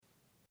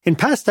In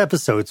past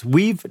episodes,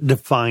 we've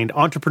defined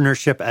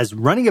entrepreneurship as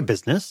running a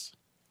business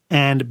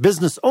and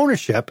business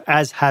ownership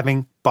as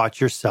having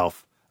bought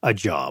yourself a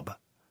job.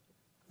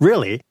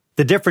 Really,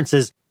 the difference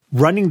is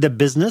running the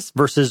business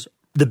versus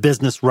the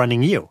business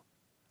running you.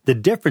 The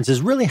difference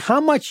is really how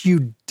much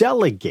you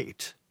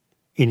delegate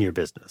in your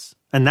business.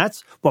 And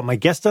that's what my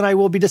guest and I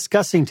will be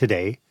discussing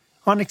today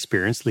on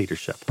Experience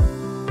Leadership.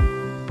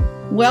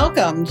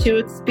 Welcome to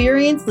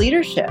Experience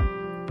Leadership,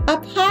 a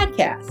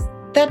podcast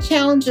that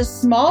challenges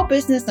small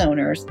business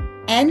owners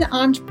and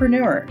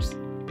entrepreneurs,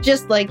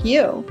 just like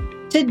you,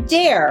 to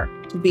dare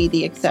to be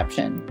the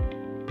exception.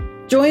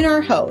 Join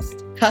our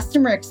host,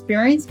 customer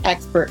experience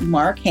expert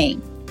Mark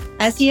Hain,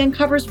 as he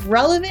uncovers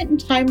relevant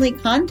and timely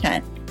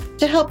content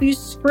to help you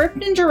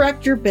script and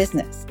direct your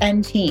business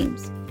and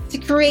teams to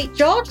create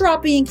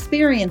jaw-dropping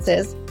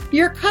experiences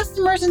your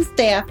customers and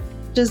staff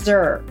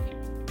deserve.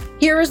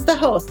 Here is the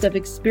host of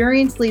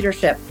Experience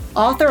Leadership,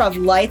 author of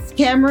Lights,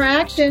 Camera,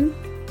 Action,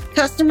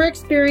 customer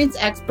experience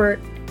expert,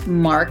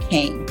 Mark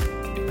Hain.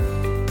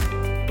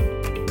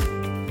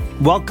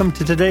 Welcome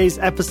to today's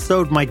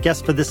episode. My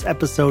guest for this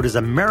episode is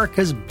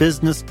America's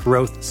business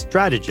growth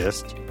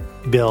strategist,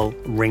 Bill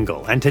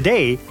Ringel. And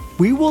today,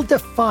 we will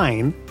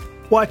define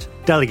what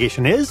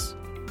delegation is,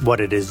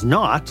 what it is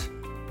not.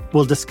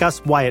 We'll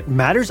discuss why it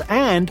matters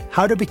and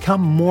how to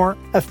become more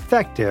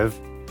effective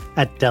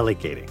at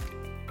delegating.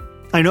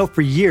 I know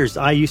for years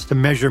I used to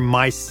measure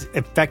my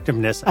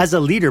effectiveness as a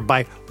leader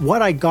by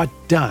what I got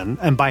done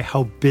and by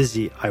how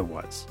busy I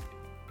was.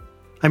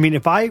 I mean,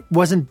 if I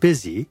wasn't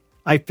busy,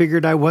 I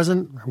figured I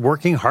wasn't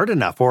working hard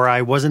enough or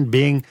I wasn't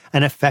being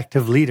an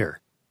effective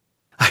leader.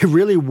 I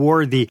really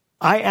wore the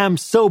I am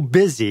so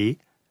busy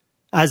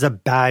as a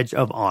badge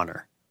of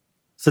honor.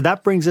 So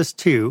that brings us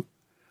to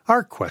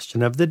our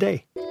question of the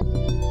day.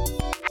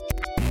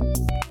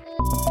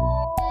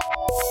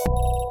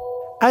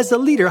 As a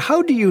leader,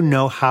 how do you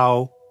know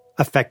how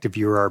effective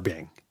you are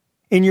being?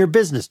 In your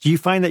business, do you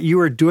find that you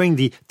are doing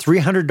the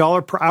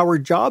 $300 per hour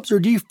jobs, or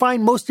do you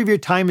find most of your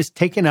time is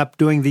taken up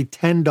doing the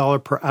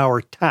 $10 per hour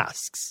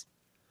tasks?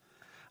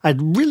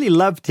 I'd really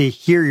love to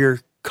hear your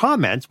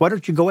comments. Why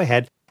don't you go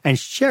ahead and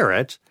share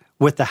it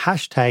with the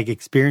hashtag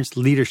Experience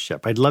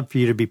Leadership. I'd love for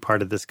you to be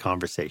part of this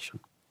conversation.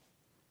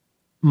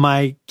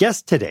 My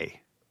guest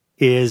today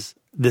is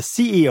the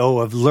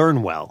CEO of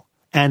LearnWell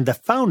and the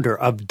founder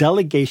of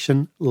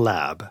Delegation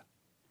Lab.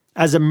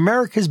 As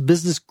America's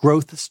business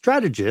growth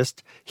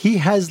strategist, he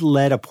has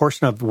led a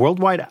portion of the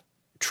worldwide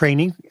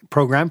training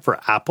program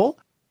for Apple,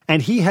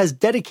 and he has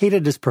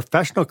dedicated his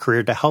professional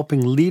career to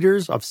helping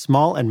leaders of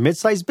small and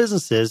mid-sized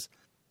businesses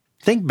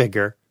think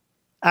bigger,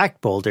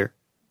 act bolder,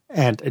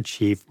 and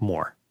achieve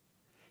more.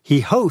 He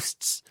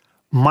hosts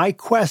My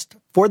Quest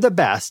for the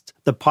Best,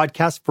 the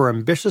podcast for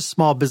ambitious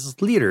small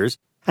business leaders,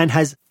 and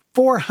has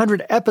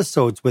 400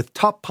 episodes with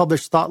top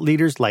published thought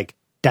leaders like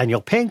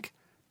Daniel Pink,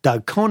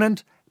 Doug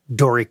Conant,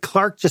 Dorie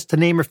Clark, just to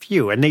name a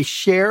few, and they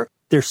share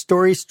their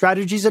stories,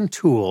 strategies, and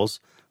tools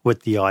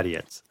with the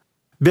audience.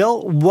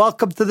 Bill,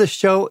 welcome to the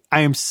show. I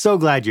am so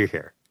glad you're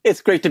here.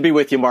 It's great to be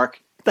with you,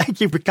 Mark.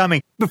 Thank you for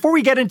coming. Before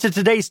we get into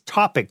today's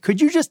topic,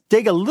 could you just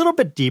dig a little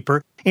bit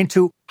deeper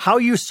into how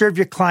you serve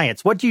your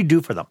clients? What do you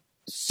do for them?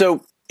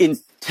 So in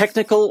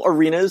technical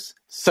arenas,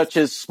 such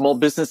as small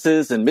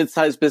businesses and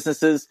mid-sized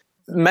businesses,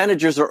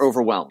 managers are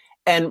overwhelmed.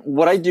 And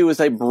what I do is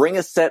I bring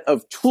a set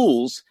of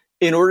tools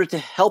in order to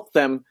help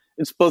them.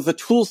 It's both a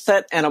tool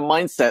set and a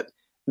mindset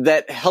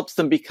that helps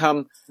them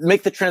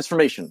make the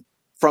transformation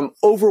from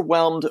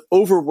overwhelmed,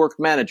 overworked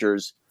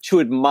managers to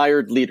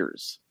admired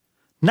leaders.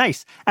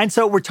 Nice. And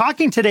so we're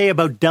talking today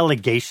about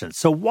delegation.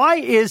 So why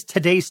is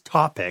today's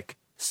topic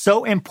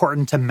so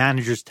important to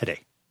managers today?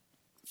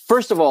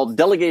 First of all,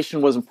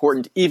 delegation was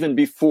important even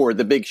before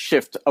the big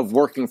shift of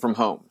working from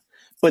home.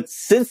 But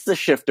since the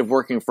shift of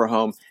working from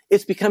home,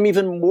 it's become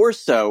even more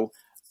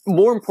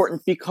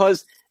important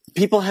because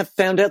people have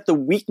found out the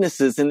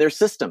weaknesses in their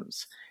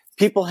systems.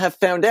 People have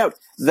found out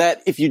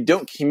that if you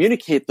don't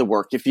communicate the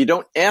work, if you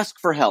don't ask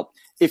for help,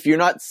 if you're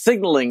not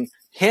signaling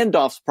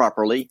handoffs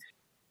properly,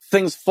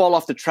 things fall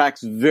off the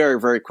tracks very,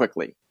 very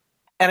quickly.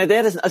 And I'd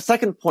add a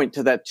second point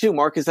to that too,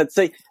 Mark, is I'd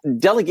say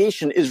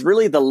delegation is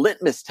really the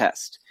litmus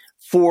test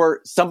for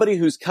somebody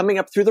who's coming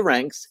up through the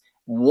ranks,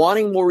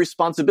 wanting more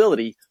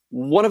responsibility.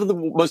 One of the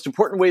most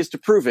important ways to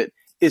prove it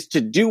is to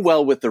do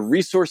well with the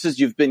resources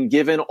you've been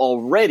given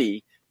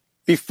already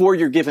before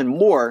you're given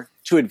more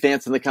to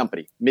advance in the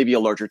company. Maybe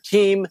a larger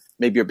team,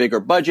 maybe a bigger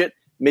budget,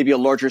 maybe a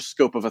larger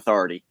scope of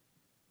authority.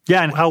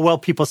 Yeah, and how well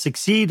people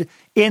succeed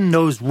in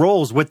those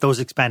roles with those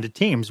expanded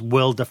teams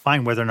will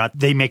define whether or not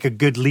they make a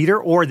good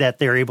leader or that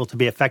they're able to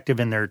be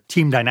effective in their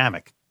team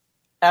dynamic.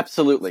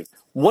 Absolutely.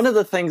 One of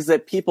the things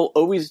that people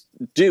always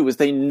do is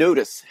they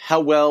notice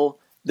how well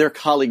their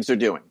colleagues are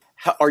doing.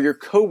 Are your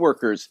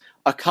coworkers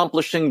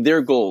accomplishing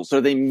their goals?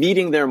 Are they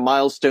meeting their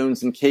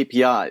milestones and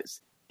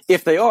KPIs?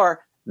 If they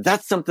are,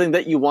 that's something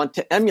that you want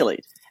to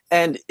emulate.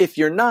 And if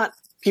you're not,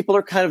 people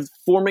are kind of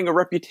forming a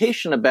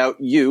reputation about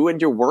you and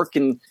your work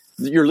and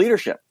your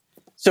leadership.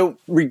 So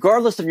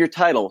regardless of your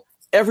title,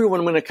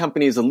 everyone in a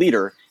company is a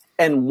leader.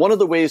 And one of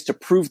the ways to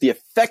prove the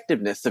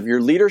effectiveness of your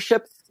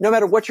leadership, no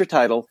matter what your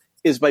title,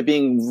 is by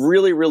being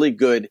really, really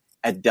good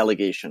at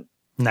delegation.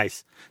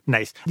 Nice.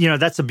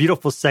 That's a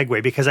beautiful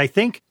segue, because I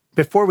think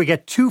before we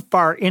get too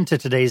far into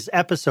today's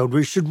episode,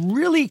 we should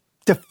really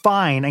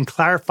define and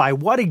clarify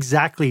what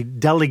exactly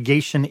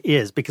delegation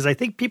is, because I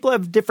think people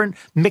have different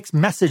mixed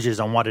messages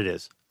on what it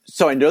is.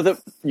 So I know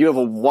that you have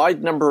a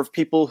wide number of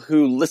people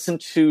who listen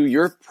to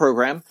your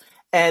program,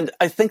 and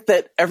I think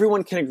that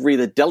everyone can agree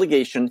that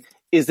delegation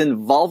is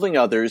involving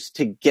others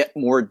to get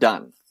more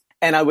done.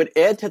 And I would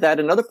add to that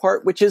another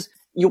part, which is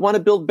you want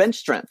to build bench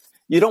strength.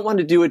 You don't want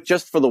to do it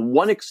just for the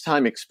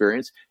one-time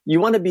experience. You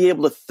want to be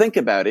able to think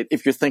about it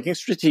if you're thinking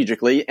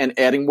strategically and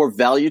adding more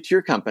value to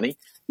your company.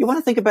 You want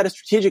to think about it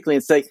strategically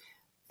and say,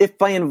 if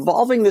by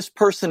involving this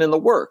person in the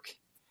work,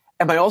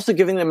 am I also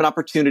giving them an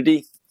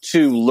opportunity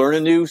to learn a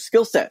new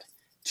skill set,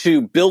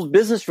 to build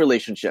business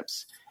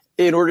relationships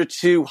in order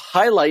to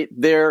highlight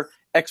their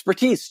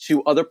expertise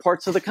to other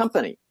parts of the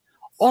company?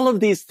 All of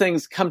these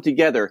things come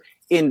together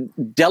in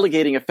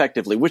delegating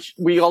effectively, which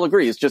we all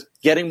agree is just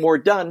getting more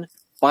done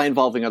by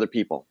involving other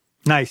people.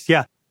 Nice.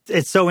 Yeah.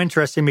 It's so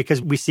interesting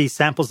because we see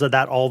samples of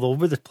that all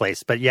over the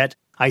place. But yet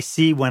I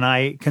see when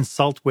I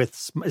consult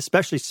with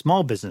especially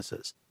small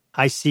businesses,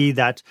 I see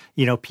that,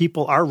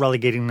 people are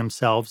relegating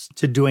themselves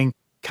to doing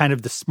kind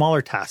of the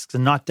smaller tasks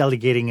and not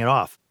delegating it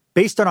off.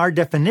 Based on our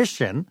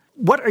definition,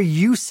 what are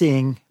you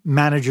seeing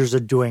managers are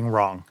doing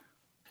wrong?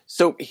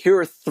 So here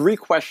are 3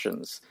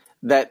 questions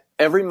that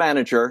every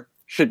manager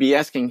should be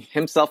asking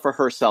himself or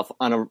herself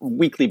on a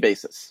weekly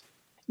basis.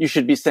 You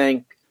should be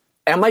saying,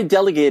 am I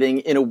delegating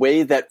in a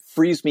way that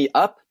frees me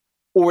up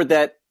or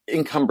that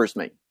encumbers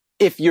me?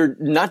 If you're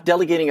not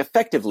delegating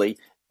effectively,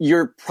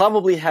 you're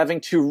probably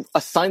having to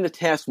assign the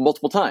task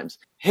multiple times.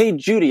 Hey,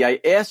 Judy, I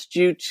asked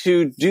you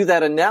to do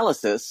that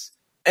analysis,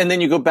 and then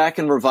you go back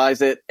and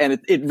revise it, and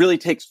it really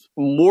takes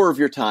more of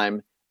your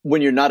time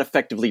when you're not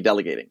effectively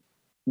delegating.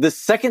 The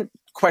second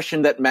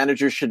question that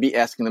managers should be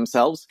asking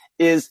themselves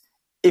is,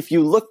 if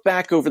you look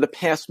back over the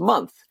past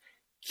month,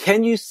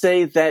 can you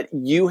say that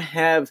you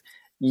have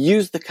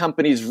used the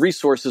company's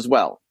resources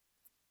well?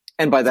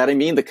 And by that I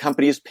mean the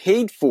company has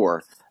paid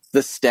for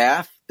the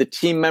staff, the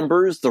team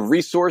members, the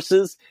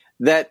resources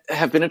that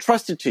have been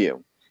entrusted to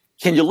you.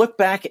 Can you look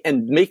back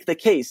and make the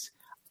case,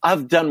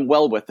 I've done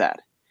well with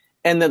that?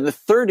 And then the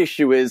third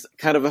issue is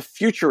kind of a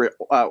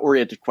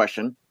future-oriented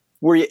question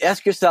where you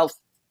ask yourself,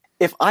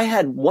 if I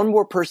had one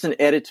more person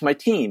added to my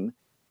team,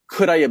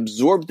 could I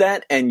absorb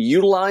that and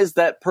utilize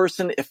that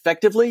person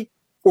effectively,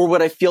 or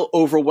would I feel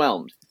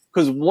overwhelmed?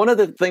 Because one of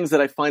the things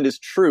that I find is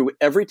true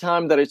every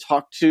time that I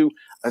talk to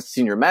a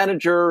senior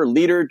manager,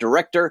 leader,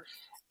 director,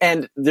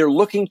 and they're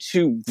looking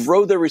to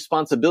grow their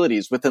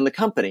responsibilities within the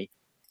company,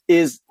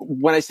 is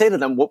when I say to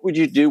them, what would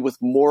you do with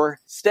more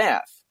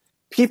staff?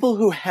 People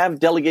who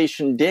have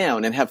delegation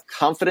down and have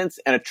confidence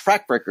and a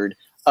track record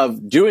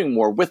of doing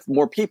more with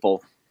more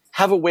people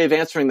have a way of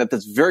answering that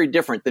that's very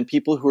different than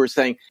people who are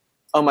saying,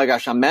 oh my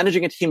gosh, I'm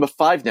managing a team of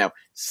 5 now.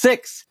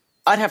 6,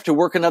 I'd have to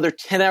work another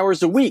 10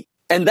 hours a week.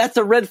 And that's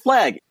a red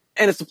flag.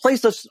 And it's a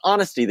place of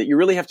honesty that you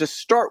really have to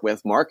start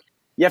with, Mark.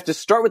 You have to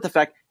start with the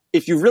fact,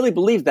 if you really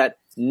believe that,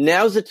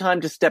 now's the time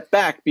to step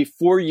back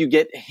before you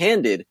get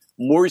handed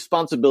more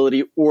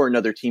responsibility or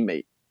another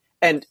teammate.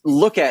 And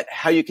look at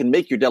how you can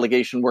make your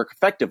delegation work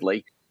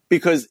effectively,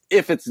 because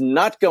if it's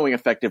not going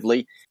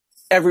effectively,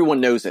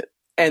 everyone knows it.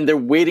 And they're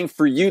waiting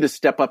for you to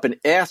step up and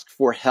ask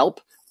for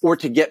help or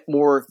to get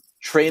more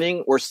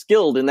training or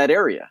skilled in that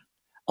area.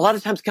 A lot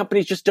of times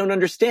companies just don't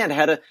understand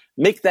how to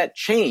make that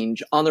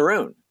change on their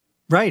own.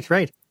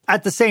 Right.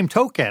 At the same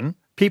token,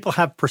 people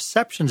have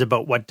perceptions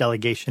about what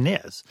delegation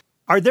is.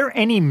 Are there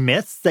any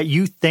myths that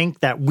you think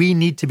that we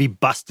need to be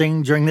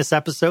busting during this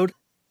episode?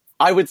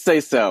 I would say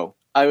so,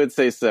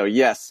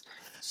 yes.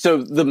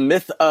 So the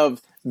myth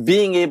of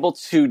being able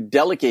to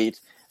delegate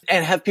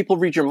and have people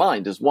read your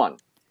mind is one.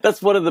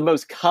 That's one of the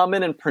most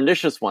common and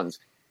pernicious ones.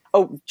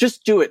 Oh,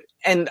 just do it.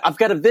 And I've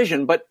got a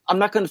vision, but I'm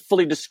not going to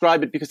fully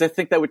describe it because I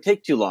think that would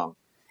take too long.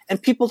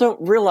 And people don't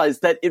realize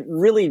that it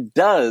really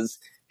does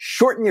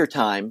shorten your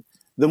time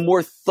the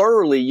more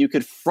thoroughly you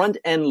could front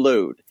end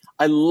load.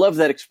 I love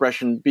that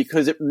expression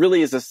because it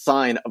really is a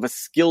sign of a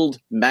skilled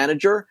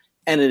manager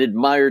and an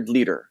admired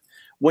leader.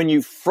 When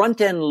you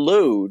front end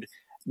load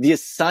the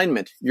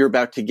assignment you're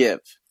about to give.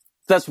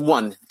 That's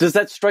one. Does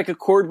that strike a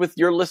chord with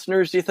your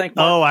listeners, do you think,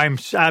 Mark? Oh, I'm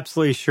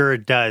absolutely sure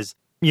it does.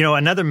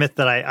 Another myth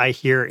that I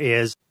hear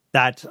is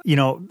that,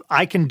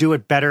 I can do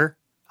it better.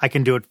 I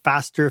can do it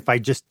faster if I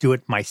just do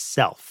it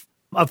myself.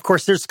 Of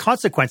course, there's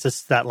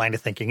consequences to that line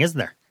of thinking, isn't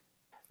there?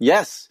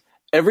 Yes.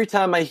 Every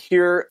time I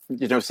hear,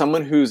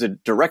 someone who's a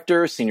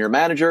director, senior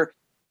manager,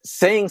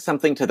 saying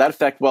something to that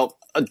effect, well,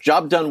 a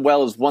job done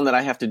well is one that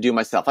I have to do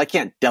myself. I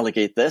can't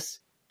delegate this.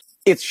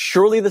 It's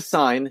surely the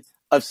sign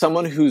of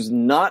someone who's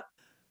not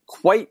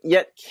quite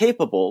yet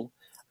capable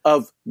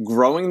of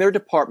growing their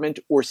department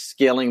or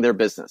scaling their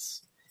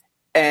business.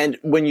 And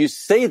when you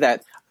say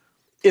that,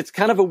 it's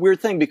kind of a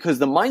weird thing because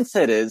the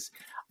mindset is,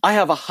 I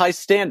have a high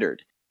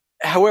standard.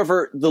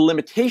 However, the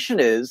limitation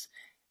is,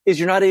 is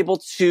you're not able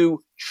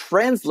to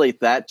translate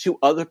that to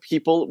other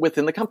people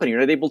within the company. You're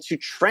not able to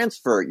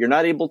transfer it. You're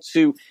not able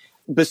to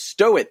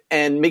bestow it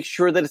and make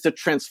sure that it's a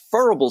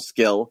transferable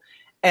skill.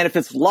 And if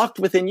it's locked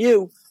within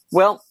you,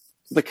 well,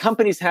 the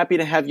company's happy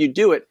to have you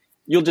do it.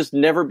 You'll just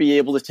never be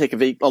able to take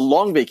a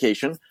long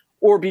vacation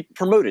or be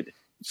promoted.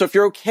 So if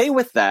you're okay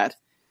with that,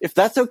 if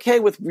that's okay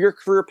with your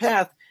career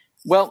path,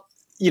 well,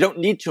 you don't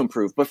need to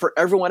improve. But for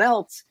everyone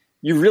else,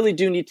 you really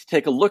do need to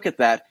take a look at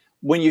that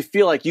when you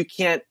feel like you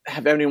can't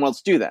have anyone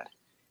else do that.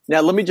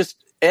 Now, let me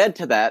just add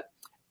to that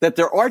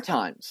there are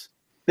times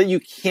that you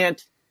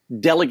can't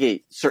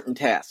delegate certain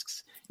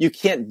tasks. You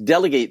can't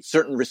delegate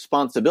certain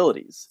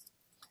responsibilities.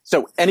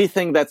 So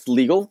anything that's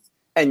legal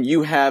and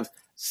you have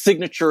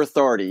signature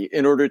authority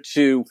in order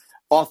to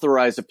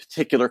authorize a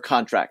particular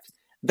contract,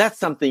 that's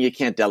something you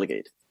can't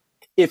delegate.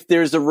 If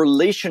there's a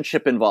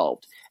relationship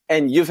involved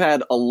and you've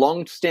had a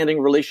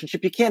long-standing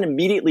relationship, you can't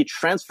immediately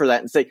transfer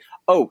that and say,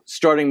 oh,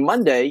 starting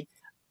Monday,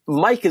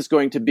 Mike is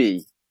going to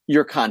be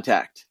your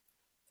contact.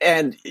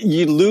 And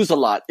you lose a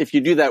lot if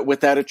you do that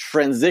without a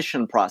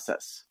transition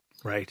process.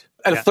 Right.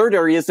 And a third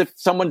area is if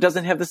someone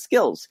doesn't have the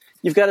skills,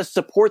 you've got to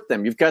support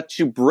them. You've got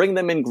to bring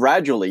them in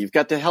gradually. You've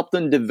got to help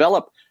them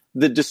develop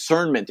the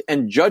discernment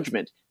and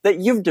judgment that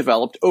you've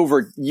developed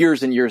over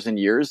years and years and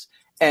years,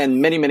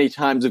 and many, many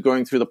times of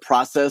going through the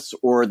process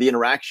or the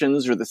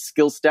interactions or the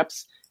skill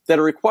steps that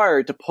are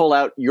required to pull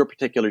out your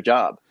particular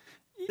job.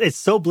 It's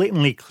so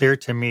blatantly clear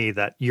to me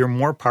that you're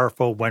more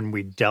powerful when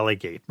we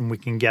delegate, and we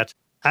can get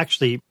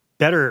actually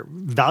better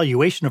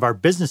valuation of our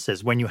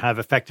businesses when you have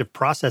effective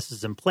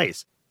processes in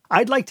place.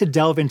 I'd like to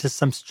delve into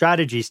some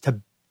strategies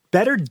to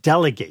better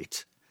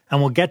delegate, and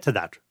we'll get to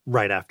that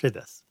right after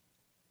this.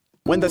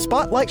 When the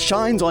spotlight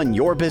shines on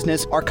your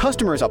business, are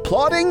customers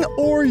applauding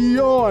or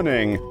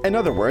yawning? In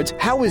other words,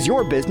 how is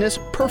your business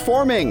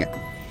performing?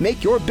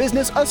 Make your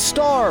business a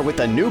star with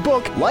the new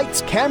book,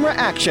 Lights, Camera,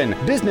 Action,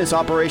 Business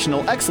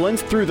Operational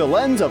Excellence Through the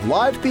Lens of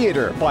Live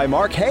Theater by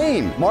Mark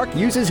Hain. Mark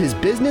uses his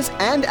business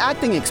and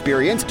acting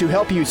experience to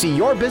help you see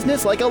your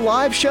business like a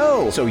live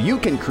show so you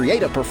can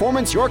create a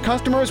performance your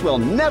customers will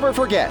never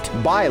forget.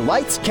 Buy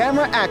Lights,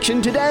 Camera,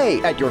 Action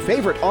today at your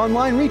favorite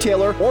online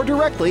retailer or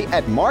directly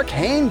at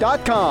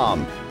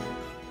markhain.com.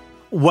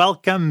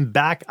 Welcome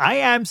back. I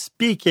am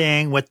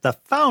speaking with the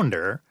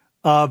founder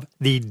of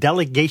the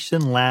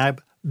Delegation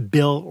Lab,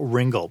 Bill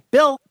Ringel.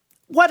 Bill,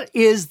 what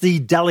is the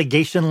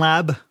Delegation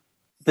Lab?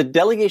 The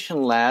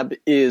Delegation Lab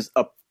is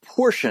a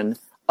portion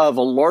of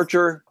a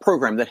larger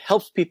program that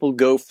helps people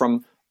go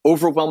from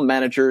overwhelmed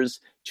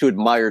managers to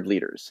admired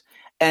leaders.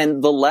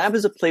 And the lab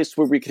is a place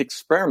where we can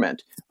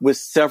experiment with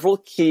several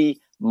key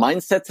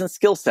mindsets and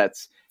skill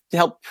sets to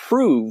help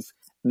prove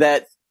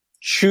that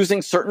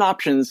choosing certain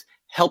options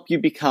help you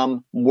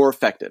become more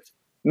effective.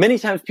 Many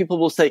times people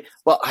will say,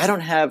 well, I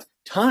don't have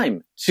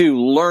time to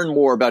learn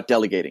more about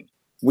delegating.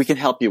 We can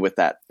help you with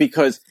that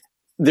because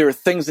there are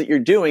things that you're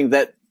doing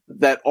that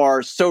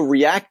are so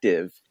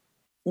reactive.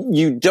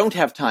 You don't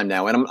have time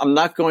now. And I'm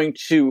not going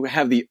to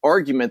have the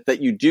argument that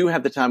you do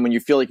have the time when you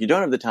feel like you don't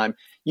have the time.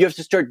 You have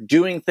to start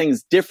doing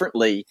things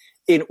differently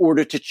in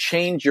order to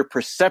change your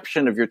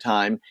perception of your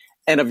time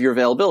and of your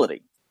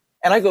availability.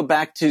 And I go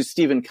back to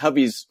Stephen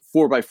Covey's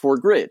 4x4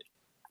 grid,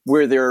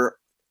 where there are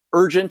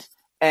urgent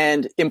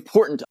and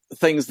important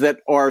things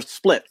that are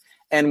split.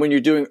 And when you're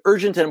doing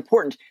urgent and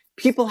important,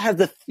 people have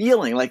the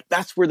feeling like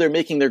that's where they're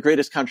making their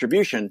greatest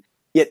contribution.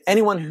 Yet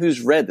anyone who's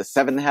read The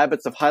 7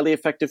 Habits of Highly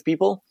Effective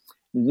People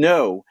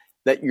know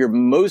that your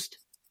most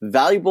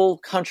valuable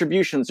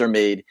contributions are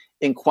made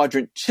in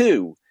quadrant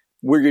 2,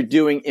 where you're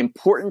doing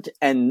important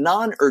and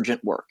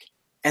non-urgent work.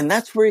 And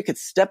that's where you could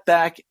step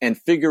back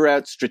and figure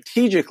out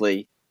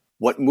strategically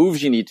what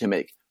moves you need to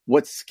make,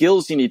 what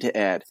skills you need to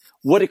add,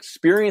 what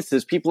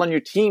experiences people on your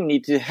team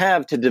need to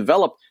have to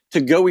develop to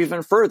go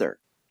even further.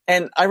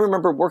 And I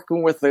remember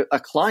working with a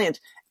client,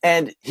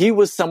 and he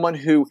was someone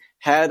who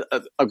had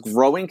a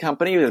growing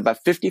company with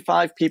about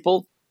 55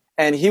 people,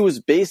 and he was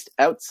based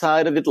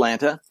outside of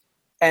Atlanta.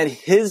 And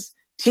his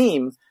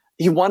team,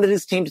 he wanted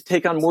his team to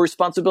take on more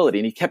responsibility.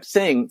 And he kept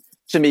saying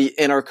to me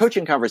in our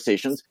coaching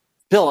conversations,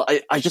 Bill,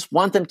 I just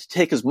want them to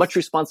take as much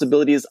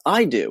responsibility as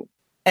I do.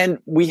 And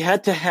we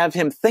had to have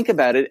him think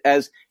about it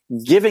as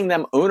giving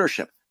them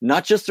ownership,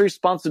 not just the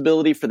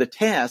responsibility for the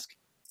task,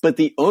 but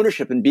the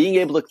ownership and being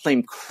able to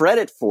claim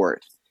credit for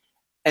it.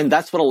 And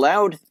that's what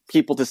allowed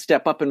people to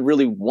step up and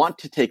really want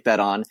to take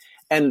that on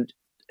and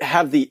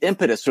have the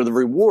impetus or the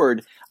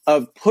reward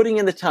of putting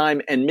in the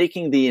time and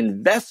making the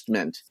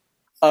investment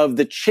of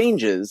the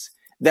changes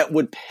that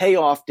would pay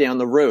off down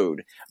the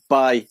road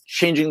by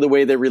changing the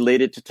way they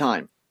related to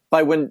time.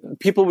 By when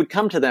people would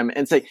come to them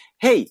and say,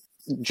 hey,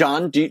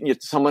 John,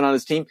 someone on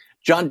his team,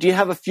 John, do you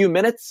have a few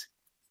minutes?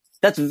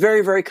 That's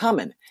very, very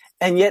common.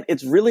 And yet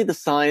it's really the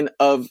sign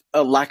of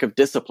a lack of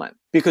discipline,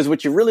 because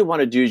what you really want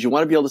to do is you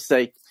want to be able to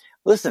say,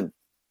 listen,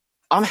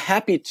 I'm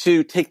happy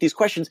to take these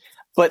questions,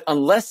 but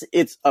unless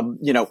it's a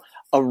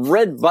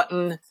red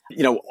button,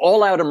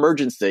 all out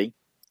emergency,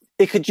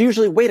 it could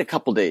usually wait a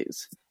couple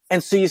days.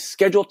 And so you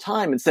schedule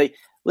time and say,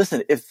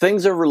 listen, if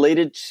things are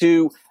related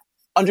to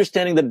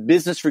understanding the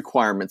business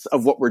requirements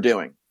of what we're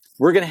doing,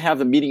 we're going to have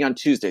a meeting on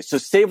Tuesday. So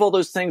save all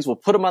those things. We'll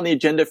put them on the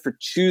agenda for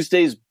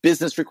Tuesday's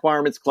business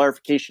requirements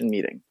clarification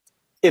meeting.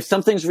 If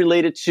something's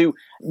related to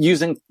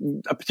using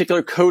a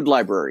particular code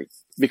library,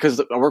 because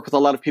I work with a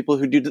lot of people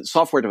who do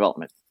software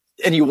development,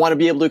 and you want to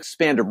be able to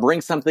expand or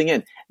bring something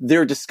in, there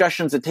are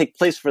discussions that take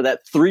place for that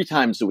 3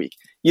 times a week.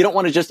 You don't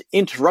want to just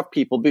interrupt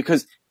people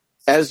because,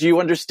 as you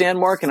understand,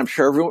 Mark, and I'm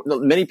sure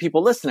many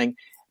people listening,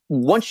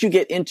 once you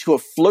get into a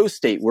flow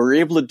state where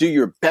you're able to do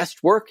your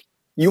best work,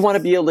 you want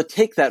to be able to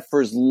take that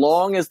for as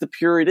long as the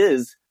period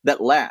is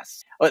that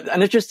lasts.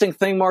 An interesting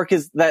thing, Mark,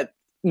 is that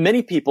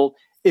many people,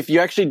 if you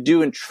actually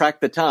do and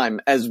track the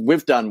time, as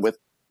we've done with,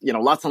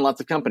 lots and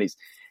lots of companies,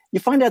 you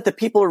find out that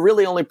people are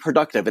really only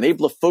productive and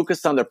able to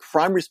focus on their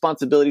prime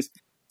responsibilities.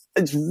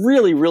 It's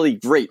really, really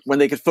great when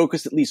they could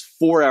focus at least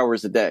 4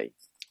 hours a day.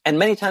 And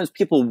many times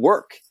people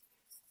work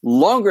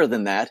longer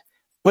than that,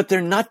 but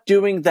they're not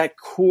doing that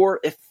core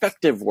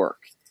effective work.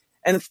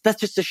 And that's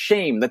just a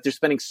shame that they're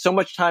spending so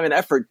much time and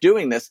effort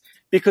doing this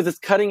because it's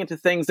cutting into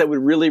things that would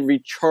really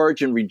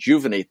recharge and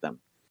rejuvenate them.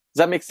 Does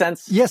that make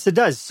sense? Yes, it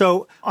does.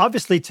 So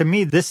obviously, to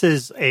me, this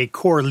is a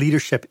core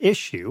leadership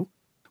issue.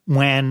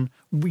 When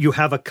you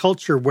have a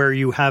culture where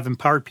you have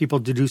empowered people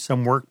to do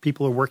some work,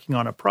 people are working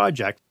on a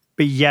project,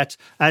 but yet,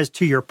 as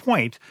to your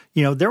point,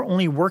 they're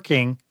only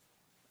working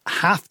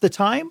half the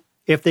time,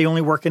 if they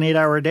only work an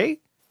 8-hour day,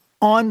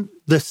 on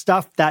the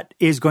stuff that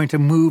is going to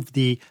move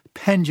the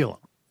pendulum.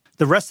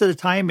 The rest of the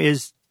time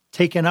is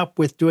taken up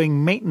with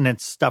doing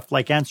maintenance stuff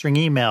like answering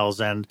emails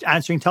and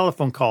answering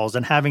telephone calls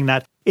and having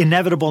that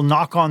inevitable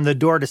knock on the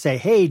door to say,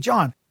 hey,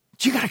 John,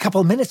 do you got a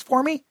couple of minutes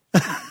for me?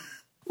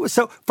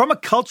 So from a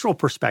cultural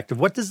perspective,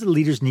 what does the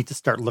leaders need to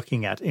start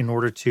looking at in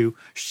order to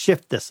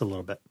shift this a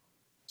little bit?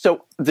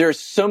 So there's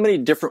so many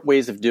different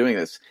ways of doing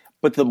this,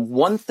 but the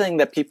one thing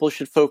that people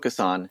should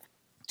focus on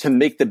to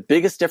make the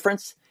biggest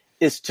difference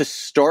is to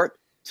start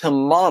to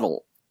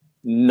model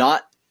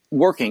not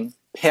working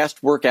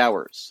past work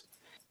hours.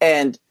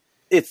 And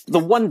it's the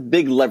one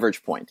big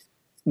leverage point.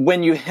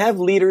 When you have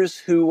leaders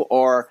who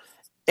are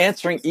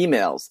answering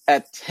emails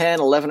at 10,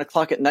 11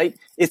 o'clock at night,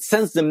 it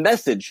sends the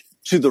message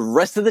to the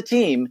rest of the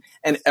team,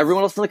 and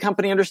everyone else in the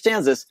company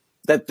understands this,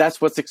 that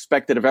that's what's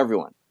expected of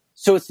everyone.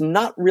 So it's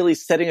not really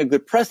setting a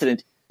good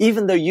precedent,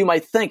 even though you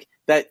might think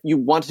that you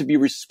want to be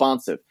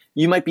responsive.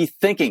 You might be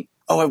thinking,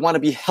 oh, I want to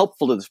be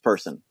helpful to this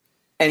person.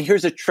 And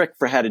here's a trick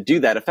for how to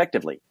do that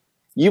effectively.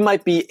 You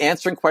might be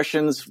answering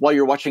questions while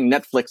you're watching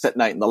Netflix at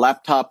night and the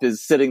laptop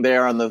is sitting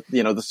there on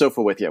the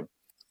sofa with you.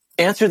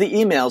 Answer the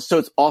emails so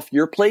it's off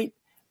your plate,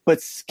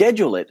 but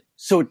schedule it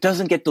so it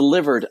doesn't get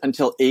delivered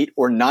until 8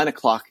 or 9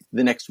 o'clock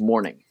the next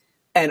morning.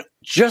 And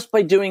just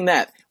by doing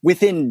that,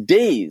 within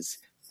days,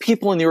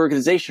 people in the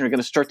organization are going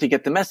to start to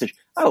get the message.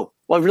 Oh,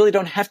 well, I really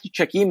don't have to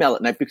check email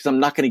at night because I'm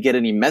not going to get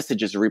any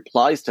messages or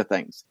replies to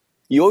things.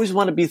 You always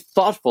want to be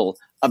thoughtful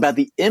about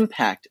the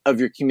impact of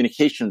your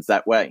communications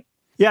that way.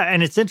 Yeah,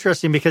 and it's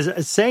interesting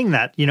because saying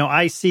that,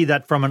 I see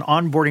that from an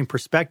onboarding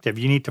perspective,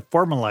 you need to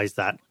formalize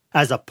that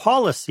as a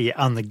policy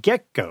on the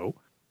get-go,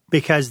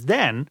 because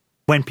then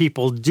when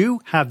people do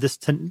have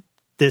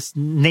this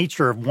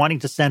nature of wanting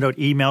to send out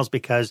emails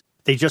because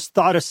they just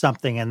thought of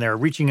something and they're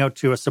reaching out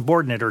to a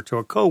subordinate or to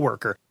a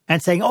coworker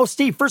and saying, oh,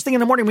 Steve, first thing in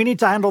the morning, we need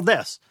to handle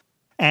this.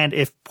 And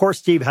if poor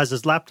Steve has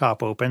his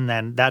laptop open,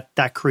 then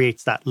that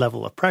creates that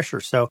level of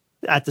pressure. So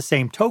at the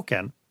same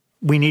token,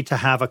 we need to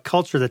have a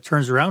culture that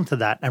turns around to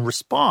that and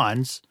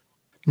responds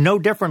no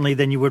differently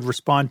than you would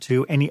respond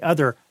to any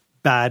other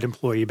bad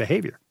employee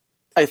behavior.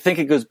 I think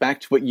it goes back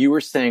to what you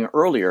were saying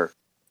earlier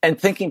and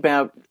thinking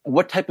about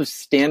what type of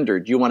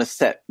standard you want to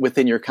set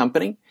within your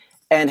company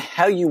and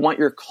how you want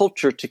your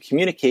culture to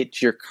communicate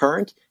to your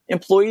current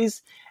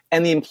employees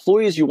and the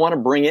employees you want to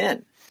bring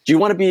in. Do you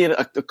want to be in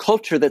a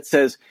culture that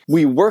says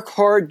we work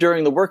hard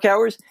during the work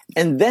hours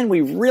and then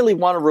we really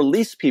want to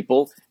release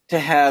people to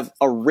have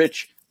a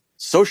rich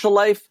social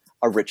life,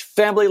 a rich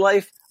family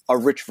life, a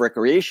rich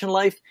recreation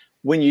life?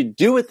 When you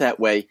do it that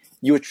way,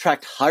 you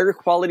attract higher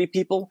quality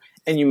people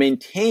and you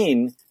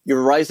maintain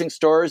your rising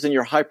stars and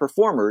your high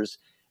performers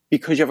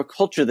because you have a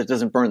culture that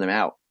doesn't burn them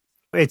out.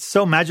 It's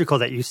so magical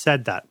that you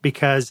said that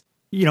because,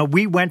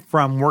 we went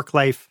from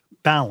work-life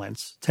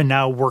balance to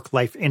now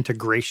work-life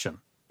integration.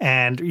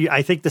 And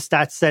I think the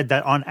stats said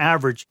that on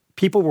average,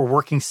 people were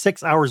working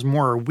 6 hours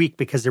more a week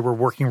because they were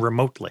working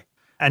remotely.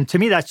 And to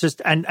me, that's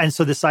just, and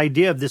so this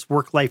idea of this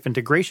work-life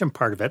integration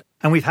part of it,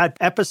 and we've had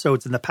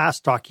episodes in the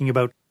past talking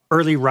about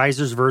early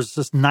risers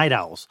versus night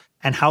owls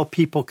and how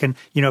people can,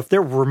 if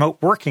they're remote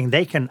working,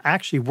 they can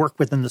actually work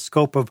within the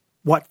scope of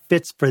what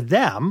fits for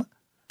them,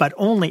 but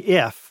only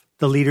if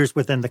the leaders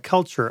within the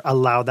culture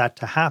allow that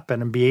to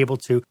happen and be able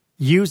to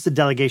use the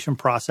delegation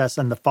process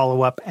and the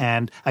follow-up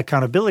and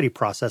accountability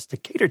process to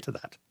cater to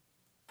that.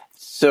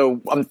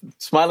 So I'm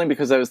smiling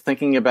because I was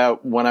thinking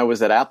about when I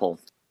was at Apple,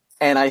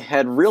 and I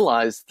had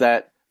realized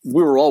that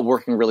we were all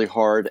working really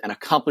hard and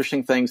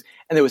accomplishing things,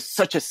 and there was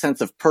such a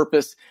sense of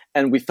purpose,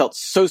 and we felt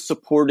so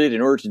supported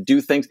in order to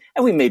do things,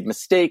 and we made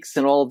mistakes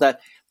and all of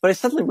that. But I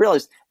suddenly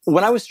realized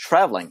when I was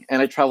traveling,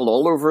 and I traveled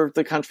all over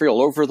the country,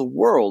 all over the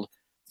world,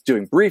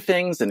 doing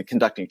briefings and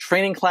conducting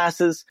training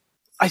classes,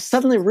 I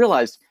suddenly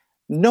realized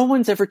no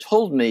one's ever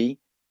told me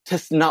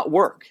to not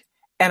work.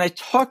 And I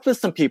talked with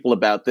some people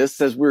about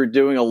this as we were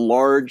doing a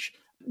large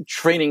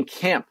training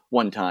camp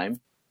one time.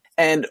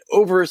 And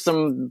over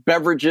some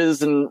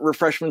beverages and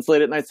refreshments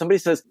late at night, somebody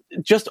says,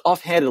 just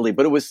offhandedly,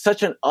 but it was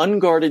such an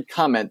unguarded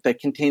comment that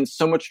contains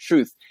so much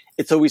truth,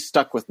 it's always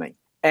stuck with me.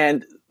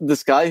 And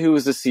this guy who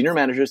was a senior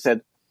manager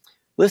said,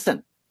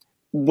 listen,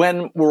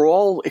 when we're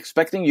all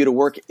expecting you to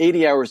work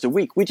 80 hours a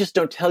week, we just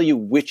don't tell you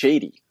which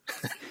 80.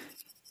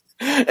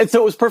 And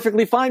so it was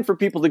perfectly fine for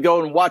people to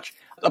go and watch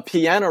a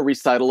piano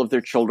recital of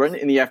their children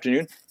in the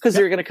afternoon because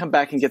they were going to come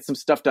back and get some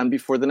stuff done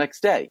before the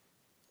next day.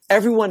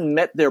 Everyone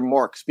met their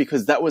marks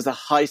because that was a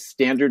high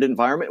standard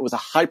environment. It was a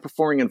high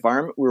performing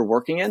environment we were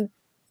working in,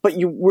 but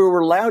we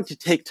were allowed to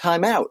take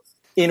time out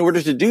in order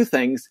to do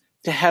things,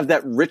 to have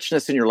that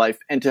richness in your life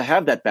and to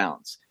have that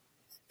balance.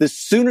 The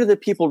sooner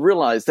that people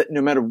realize that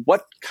no matter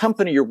what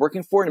company you're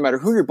working for, no matter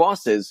who your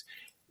boss is,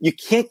 you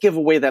can't give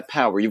away that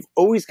power. You've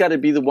always got to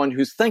be the one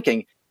who's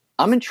thinking,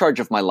 I'm in charge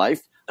of my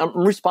life. I'm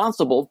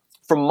responsible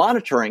for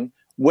monitoring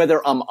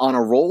whether I'm on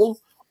a roll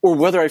or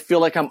whether I feel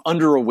like I'm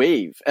under a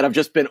wave and I've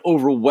just been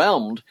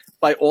overwhelmed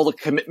by all the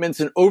commitments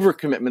and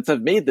overcommitments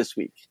I've made this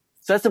week.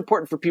 So that's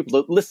important for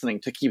people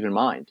listening to keep in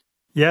mind.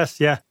 Yes,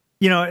 yeah.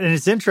 And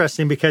it's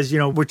interesting because,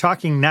 we're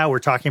talking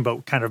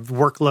about kind of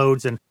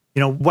workloads and,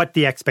 what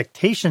the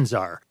expectations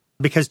are.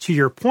 Because to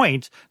your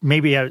point,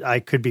 maybe I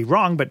could be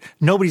wrong, but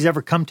nobody's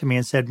ever come to me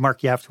and said,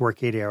 Mark, you have to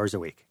work 80 hours a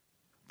week.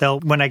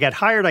 When I get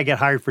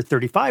hired for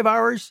 35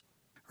 hours,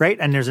 right?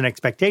 And there's an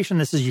expectation.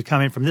 This is you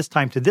come in from this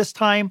time to this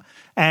time.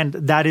 And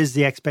that is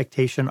the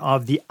expectation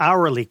of the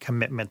hourly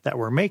commitment that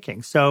we're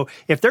making. So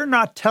if they're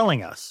not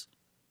telling us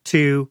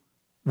to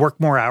work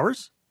more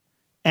hours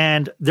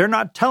and they're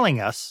not telling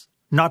us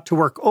not to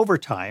work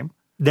overtime,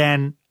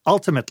 then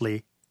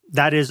ultimately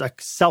that is a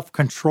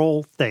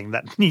self-control thing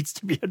that needs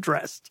to be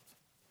addressed.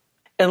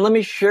 And let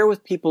me share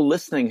with people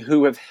listening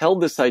who have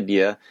held this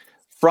idea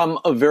from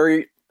a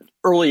very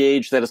early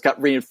age that has got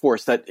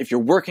reinforced that if you're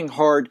working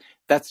hard,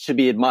 that should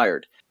be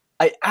admired.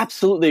 I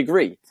absolutely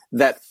agree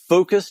that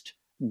focused,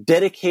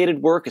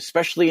 dedicated work,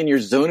 especially in your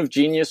zone of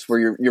genius where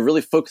you're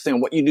really focusing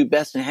on what you do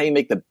best and how you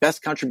make the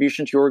best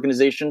contribution to your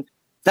organization,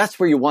 that's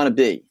where you want to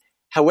be.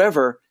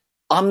 However,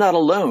 I'm not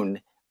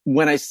alone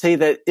when I say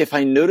that if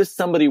I notice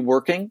somebody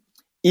working,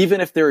 even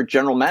if they're a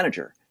general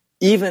manager,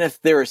 even if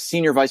they're a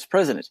senior vice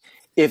president,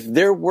 if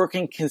they're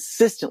working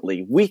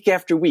consistently week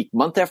after week,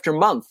 month after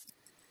month,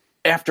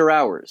 after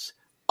hours,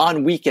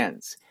 on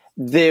weekends,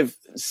 they've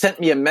sent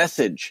me a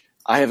message.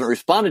 I haven't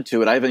responded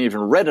to it. I haven't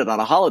even read it on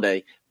a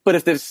holiday. But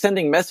if they're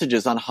sending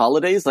messages on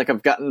holidays, like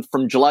I've gotten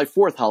from July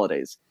 4th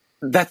holidays,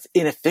 that's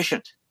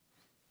inefficient.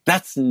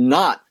 That's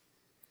not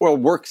a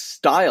work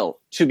style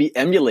to be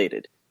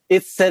emulated.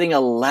 It's setting a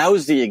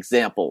lousy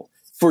example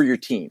for your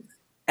team.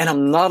 And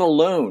I'm not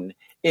alone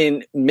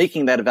in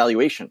making that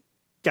evaluation.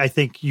 I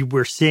think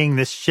we're seeing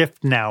this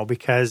shift now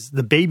because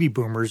the baby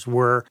boomers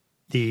were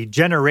the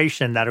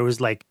generation that it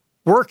was like,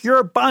 work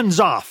your buns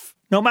off,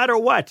 no matter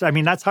what. I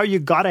mean, that's how you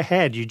got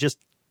ahead. You just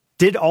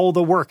did all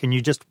the work and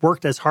you just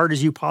worked as hard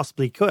as you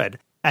possibly could.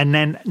 And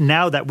then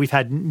now that we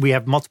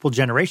have multiple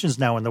generations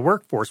now in the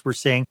workforce, we're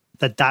seeing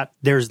that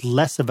there's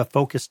less of a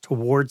focus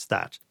towards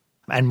that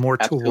and more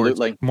towards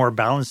more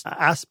balanced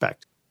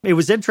aspect. It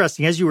was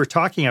interesting. As you were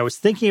talking, I was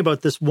thinking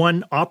about this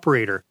one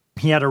operator.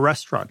 He had a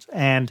restaurant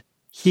and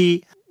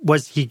he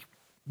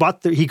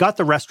got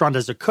the restaurant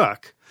as a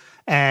cook.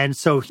 And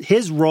so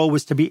his role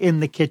was to be in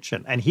the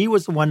kitchen, and he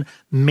was the one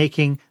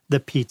making the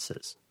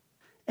pizzas.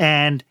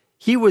 And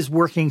he was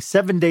working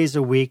 7 days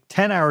a week,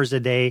 10 hours a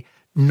day,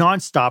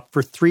 nonstop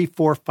for 3,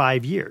 4,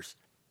 5 years.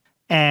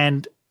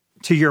 And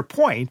to your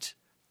point,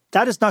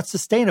 that is not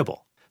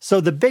sustainable. So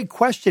the big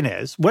question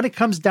is, when it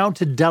comes down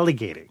to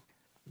delegating,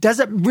 does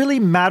it really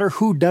matter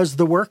who does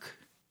the work?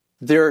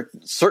 There are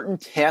certain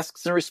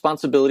tasks and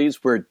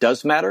responsibilities where it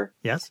does matter.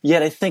 Yes.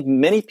 Yet I think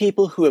many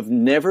people who have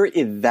never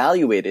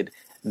evaluated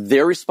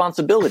their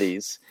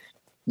responsibilities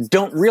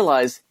don't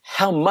realize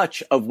how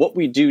much of what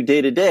we do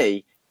day to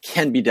day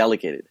can be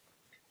delegated.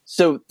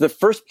 So the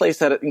first place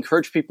that I'd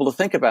encourage people to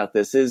think about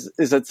this is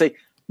I'd say,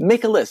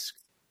 make a list.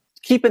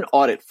 Keep an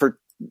audit for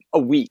a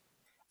week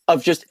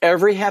of just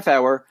every half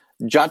hour,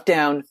 jot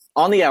down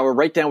on the hour,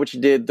 write down what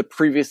you did the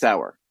previous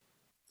hour.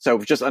 So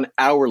just an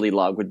hourly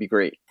log would be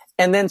great.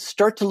 And then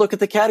start to look at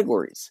the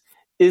categories.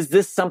 Is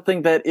this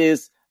something that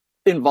is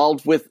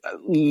involved with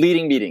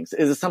leading meetings?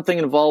 Is it something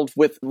involved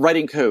with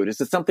writing code?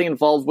 Is it something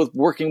involved with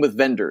working with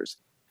vendors?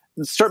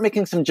 Start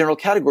making some general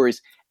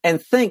categories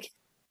and think,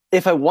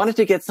 if I wanted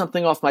to get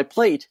something off my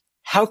plate,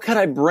 how could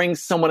I bring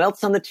someone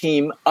else on the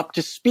team up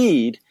to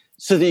speed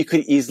so that you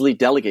could easily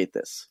delegate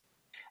this?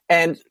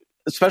 And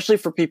especially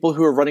for people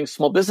who are running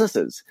small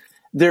businesses,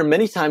 there are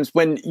many times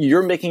when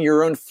you're making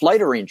your own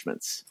flight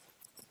arrangements.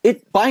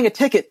 Buying a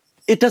ticket,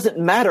 it doesn't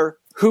matter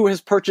who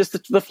has purchased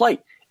the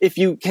flight. If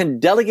you can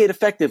delegate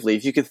effectively,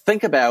 if you can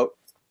think about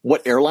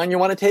what airline you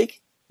want to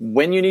take,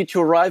 when you need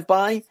to arrive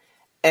by,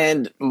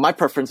 and my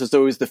preference is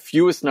always the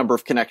fewest number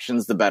of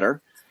connections, the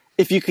better.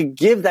 If you could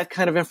give that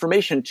kind of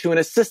information to an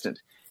assistant,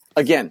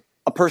 again,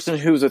 a person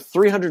who's a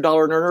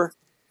 $300 earner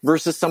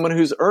versus someone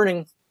who's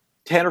earning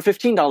 $10 or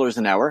 $15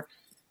 an hour,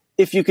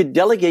 if you could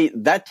delegate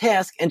that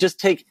task and just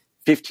take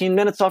 15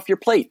 minutes off your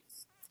plate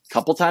a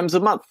couple times a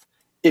month,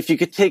 if you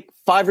could take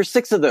 5 or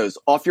 6 of those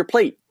off your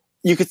plate,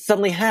 you could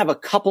suddenly have a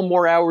couple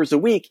more hours a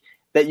week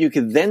that you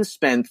could then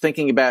spend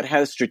thinking about how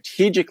to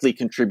strategically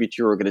contribute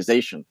to your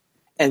organization.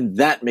 And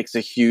that makes a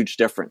huge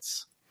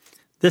difference.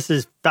 This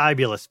is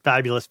fabulous,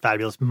 fabulous,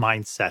 fabulous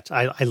mindset.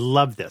 I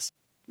love this.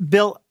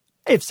 Bill,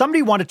 if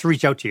somebody wanted to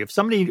reach out to you, if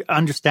somebody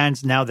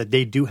understands now that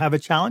they do have a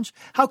challenge,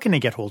 how can they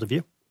get hold of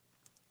you?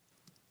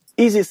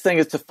 Easiest thing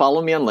is to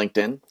follow me on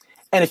LinkedIn.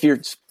 And if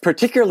you're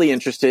particularly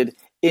interested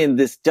in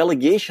this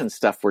delegation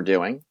stuff we're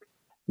doing,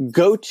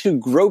 go to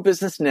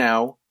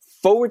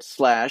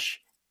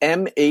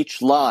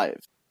growbusinessnow.com/MH Live,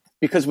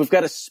 because we've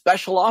got a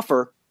special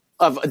offer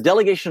of a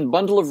delegation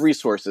bundle of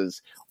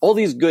resources, all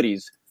these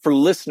goodies for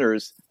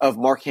listeners of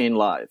Mark Hain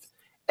Live.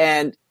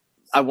 And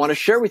I want to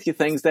share with you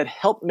things that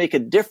help make a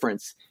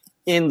difference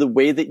in the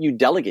way that you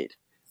delegate,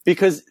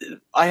 because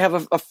I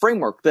have a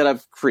framework that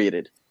I've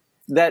created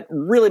that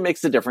really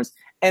makes a difference.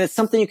 And it's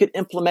something you could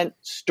implement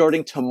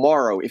starting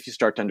tomorrow if you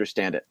start to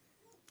understand it.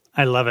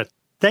 I love it.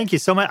 Thank you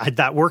so much.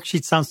 That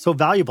worksheet sounds so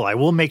valuable. I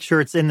will make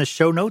sure it's in the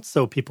show notes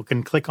so people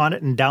can click on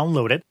it and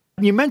download it.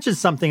 You mentioned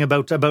something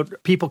about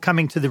people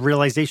coming to the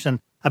realization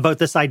about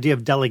this idea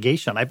of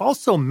delegation. I've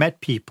also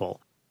met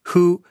people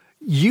who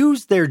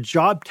use their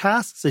job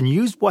tasks and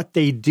use what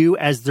they do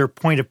as their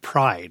point of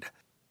pride.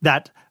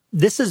 That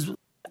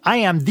I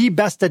am the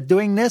best at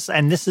doing this,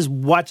 and this is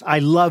what I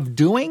love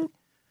doing.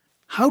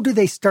 How do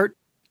they start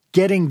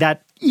getting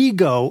that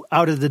ego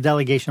out of the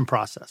delegation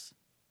process?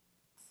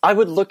 I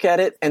would look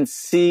at it and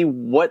see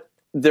what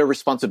their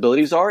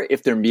responsibilities are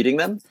if they're meeting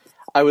them.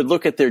 I would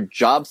look at their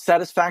job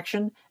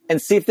satisfaction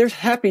and see if they're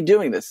happy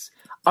doing this.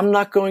 I'm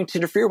not going to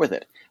interfere with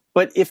it.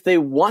 But if they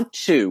want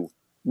to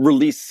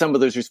release some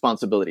of those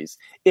responsibilities,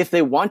 if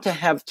they want to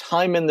have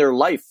time in their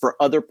life for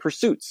other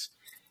pursuits,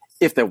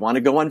 if they want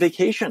to go on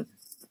vacation,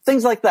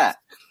 things like that,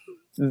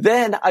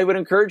 then I would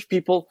encourage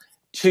people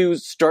to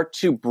start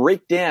to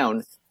break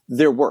down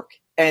their work.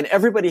 And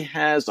everybody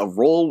has a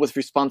role with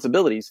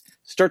responsibilities.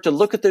 Start to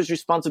look at those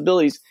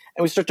responsibilities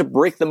and we start to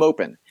break them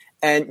open.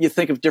 And you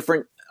think of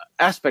different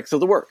aspects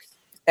of the work.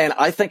 And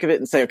I think of it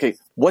and say, okay,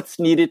 what's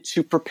needed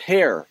to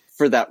prepare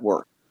for that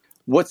work?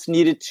 What's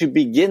needed to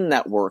begin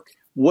that work?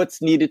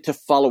 What's needed to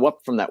follow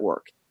up from that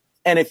work?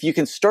 And if you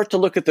can start to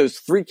look at those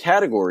 3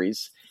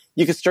 categories,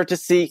 you can start to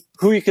see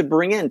who you could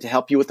bring in to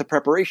help you with the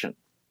preparation.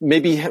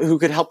 Maybe who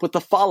could help with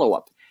the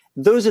follow-up.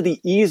 Those are the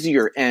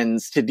easier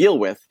ends to deal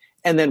with,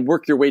 and then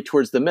work your way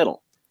towards the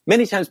middle.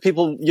 Many times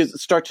people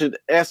start to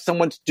ask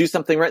someone to do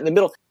something right in the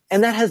middle,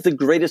 and that has the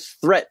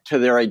greatest threat to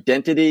their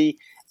identity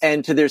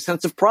and to their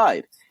sense of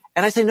pride.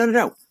 And I say,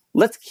 no.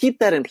 Let's keep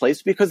that in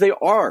place because they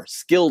are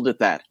skilled at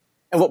that.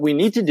 And what we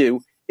need to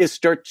do is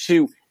start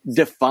to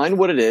define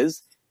what it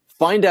is,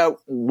 find out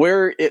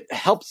where it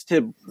helps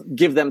to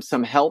give them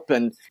some help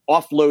and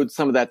offload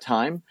some of that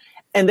time,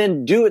 and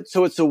then do it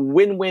so it's a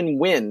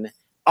win-win-win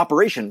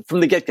operation from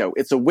the get-go.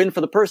 It's a win for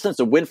the person. It's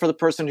a win for the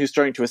person who's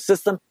starting to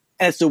assist them.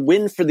 And it's a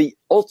win for the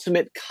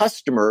ultimate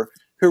customer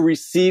who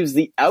receives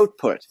the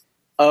output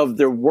of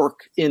their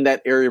work in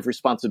that area of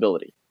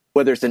responsibility,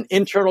 whether it's an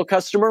internal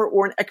customer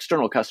or an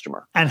external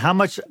customer. And how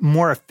much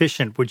more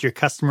efficient would your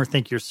customer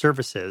think your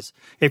service is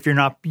if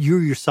you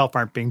yourself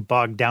aren't being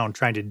bogged down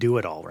trying to do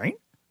it all, right?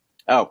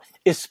 Oh,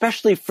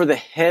 especially for the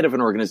head of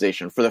an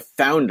organization, for the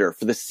founder,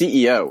 for the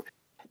CEO.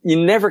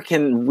 You never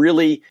can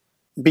really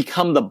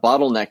become the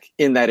bottleneck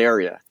in that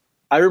area.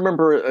 I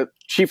remember a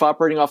chief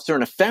operating officer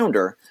and a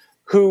founder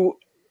who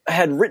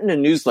had written a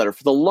newsletter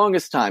for the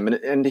longest time,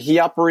 and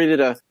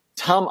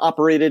Tom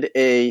operated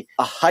a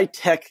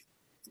high-tech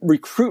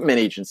recruitment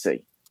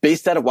agency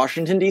based out of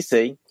Washington,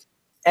 D.C.,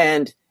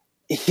 and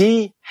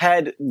he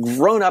had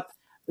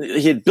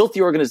built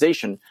the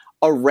organization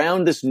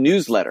around this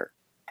newsletter,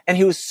 and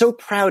he was so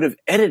proud of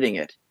editing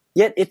it,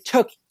 yet it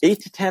took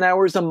 8 to 10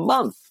 hours a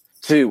month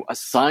to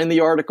assign the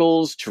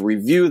articles, to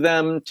review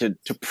them, to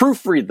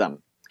proofread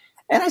them.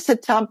 And I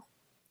said, Tom,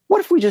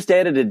 what if we just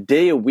added a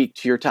day a week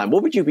to your time?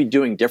 What would you be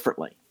doing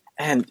differently?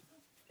 And,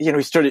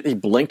 he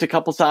blinked a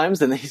couple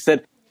times and he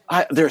said,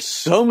 there are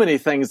so many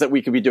things that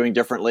we could be doing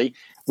differently.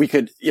 We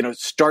could,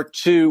 start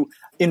to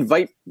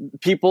invite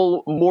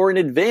people more in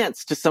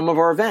advance to some of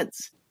our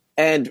events.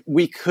 And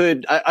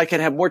I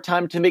could have more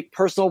time to make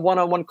personal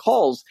one-on-one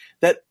calls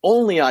that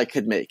only I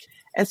could make.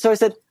 And so I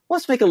said,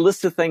 let's make a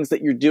list of things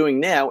that you're doing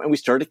now. And we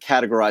started to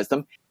categorize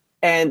them.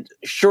 And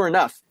sure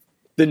enough,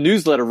 the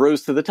newsletter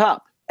rose to the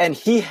top. And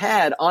he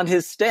had on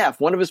his staff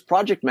one of his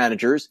project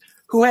managers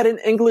who had an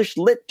English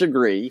Lit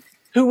degree,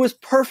 who was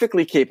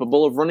perfectly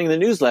capable of running the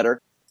newsletter.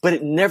 But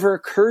it never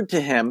occurred to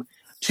him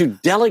to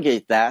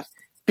delegate that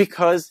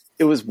because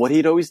it was what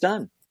he'd always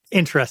done.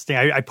 interesting.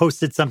 I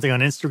posted something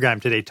on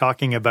Instagram today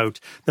talking about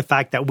the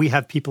fact that we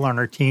have people on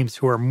our teams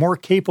who are more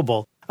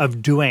capable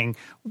of doing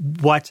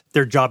what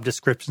their job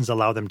descriptions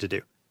allow them to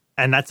do.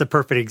 And that's a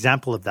perfect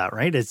example of that,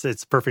 right? It's a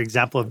perfect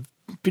example of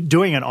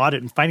doing an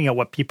audit and finding out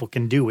what people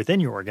can do within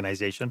your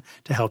organization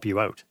to help you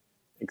out.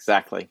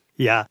 Exactly.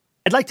 Yeah.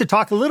 I'd like to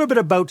talk a little bit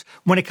about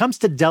when it comes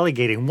to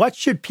delegating, what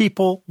should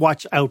people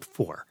watch out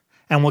for?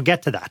 And we'll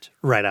get to that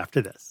right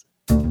after this.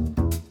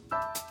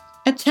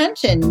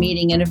 Attention,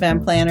 meeting and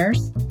event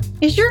planners.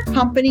 Is your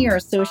company or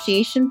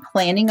association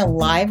planning a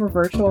live or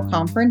virtual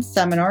conference,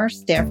 seminar,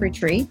 staff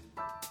retreat?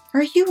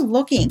 Are you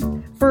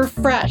looking for a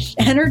fresh,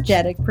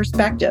 energetic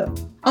perspective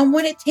on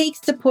what it takes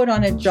to put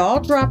on a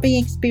jaw-dropping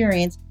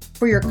experience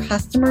for your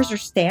customers or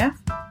staff?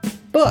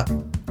 Book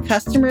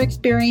customer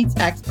experience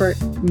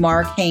expert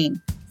Mark Hain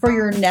for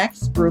your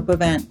next group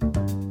event.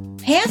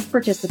 Past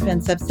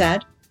participants have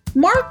said,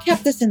 Mark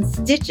kept us in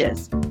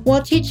stitches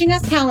while teaching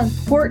us how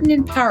important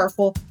and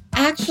powerful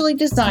actually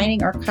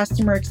designing our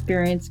customer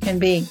experience can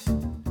be.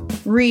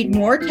 Read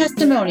more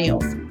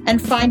testimonials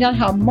and find out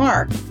how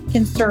Mark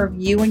can serve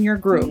you and your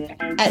group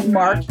at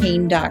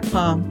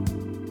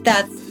markhain.com.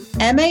 That's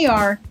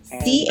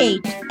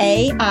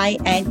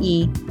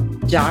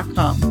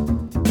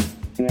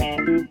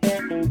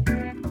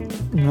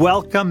MarkHaine.com.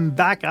 Welcome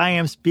back. I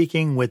am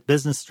speaking with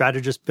business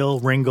strategist Bill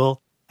Ringle.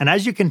 And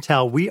as you can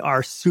tell, we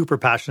are super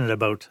passionate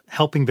about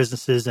helping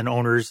businesses and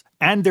owners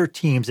and their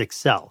teams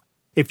excel.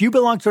 If you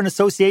belong to an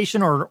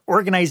association or an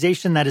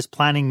organization that is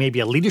planning maybe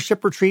a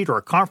leadership retreat or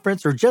a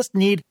conference or just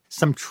need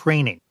some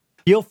training,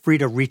 feel free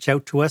to reach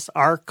out to us.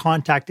 Our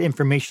contact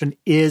information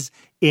is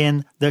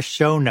in the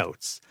show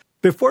notes.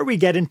 Before we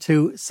get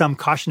into some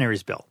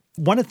cautionaries, Bill,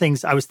 one of the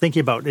things I was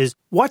thinking about is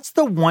what's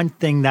the one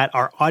thing that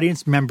our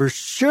audience members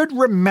should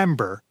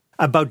remember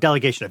about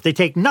delegation? If they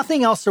take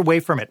nothing else away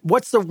from it,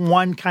 what's the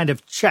one kind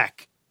of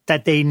check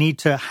that they need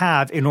to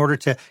have in order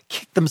to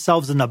kick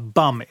themselves in the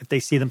bum if they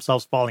see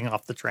themselves falling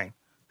off the train?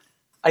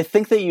 I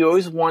think that you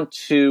always want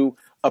to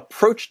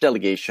approach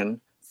delegation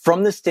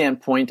from the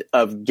standpoint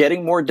of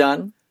getting more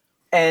done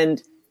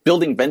and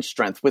building bench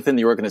strength within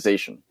the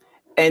organization.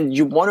 And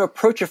you want to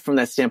approach it from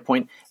that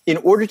standpoint. In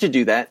order to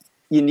do that,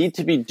 you need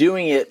to be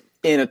doing it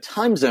in a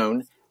time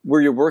zone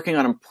where you're working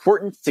on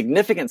important,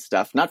 significant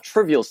stuff, not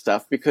trivial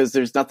stuff, because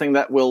there's nothing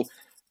that will,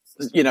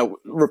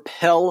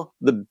 repel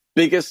the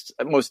biggest,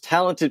 most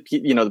talented,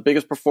 the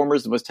biggest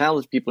performers, the most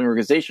talented people in your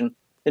organization,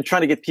 and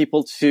trying to get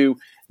people to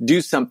do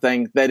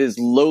something that is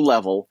low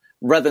level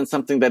rather than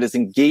something that is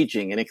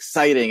engaging and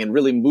exciting and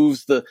really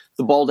moves the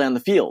ball down the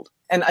field.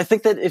 And I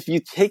think that if you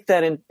take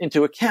that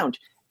into account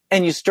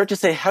and you start to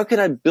say, how can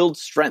I build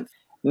strength?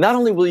 Not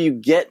only will you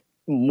get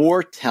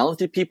more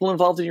talented people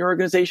involved in your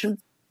organization,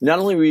 not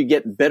only will you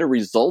get better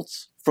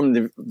results from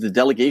the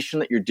delegation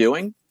that you're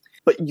doing,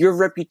 but your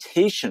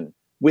reputation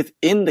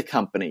within the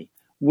company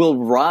will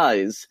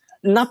rise,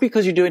 not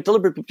because you're doing it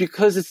deliberately, but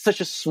because it's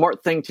such a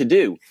smart thing to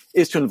do,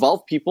 is to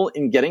involve people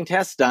in getting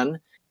tasks done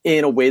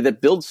in a way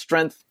that builds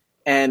strength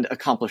and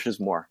accomplishes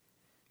more.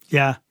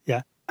 Yeah.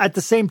 At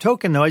the same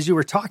token, though, as you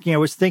were talking, I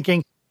was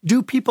thinking,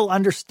 do people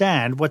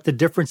understand what the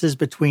difference is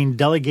between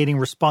delegating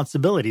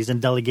responsibilities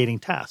and delegating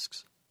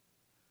tasks?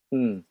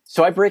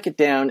 So I break it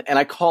down and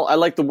I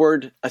like the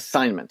word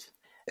assignment.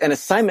 An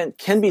assignment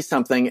can be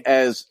something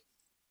as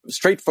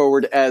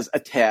straightforward as a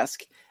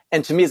task.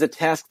 And to me, as a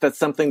task, that's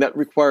something that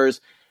requires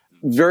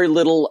very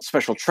little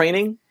special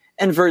training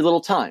and very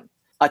little time.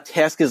 A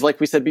task is,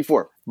 like we said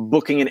before,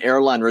 booking an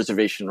airline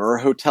reservation or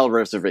a hotel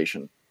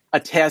reservation.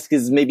 A task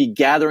is maybe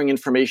gathering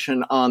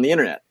information on the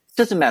internet. It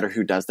doesn't matter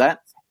who does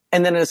that.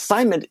 And then an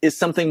assignment is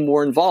something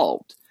more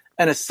involved.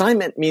 An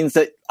assignment means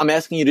that I'm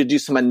asking you to do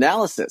some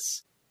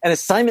analysis. An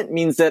assignment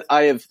means that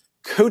I have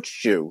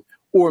coached you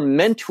or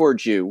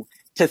mentored you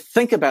to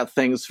think about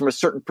things from a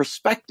certain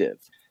perspective.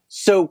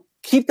 So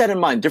keep that in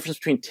mind, difference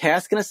between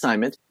task and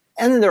assignment.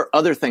 And then there are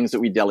other things that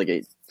we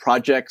delegate,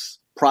 projects,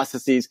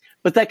 processes,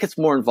 but that gets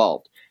more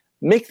involved.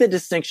 Make the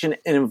distinction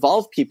and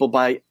involve people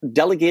by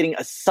delegating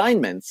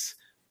assignments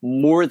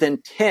more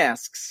than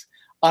tasks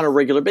on a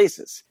regular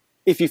basis.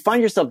 If you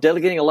find yourself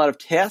delegating a lot of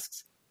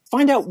tasks,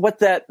 find out what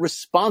that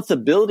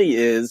responsibility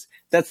is.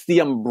 That's the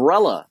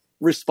umbrella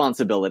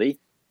responsibility,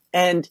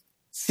 and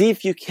see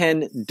if you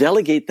can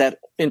delegate that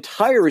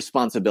entire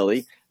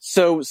responsibility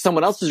so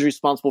someone else is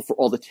responsible for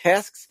all the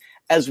tasks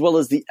as well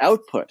as the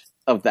output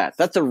of that.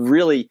 That's a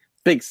really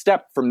big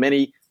step for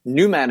many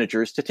new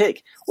managers to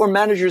take, or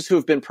managers who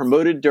have been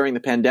promoted during the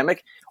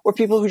pandemic, or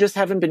people who just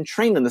haven't been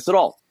trained in this at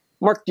all.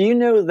 Mark, do you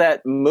know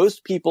that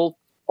most people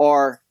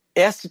are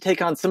asked to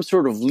take on some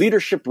sort of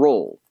leadership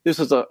role? This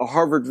was a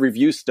Harvard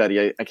Review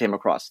study I came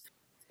across.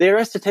 They are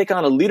asked to take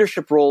on a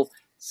leadership role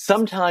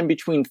sometime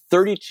between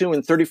 32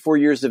 and 34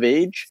 years of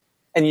age.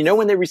 And you know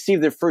when they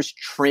receive their first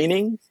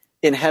training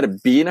in how to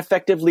be an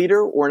effective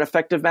leader or an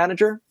effective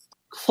manager?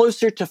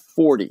 Closer to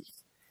 40.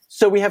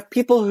 So we have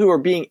people who are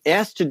being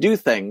asked to do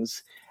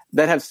things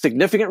that have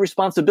significant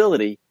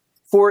responsibility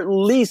for at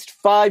least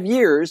 5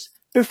 years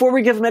before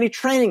we give them any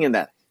training in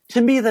that.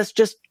 To me, that's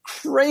just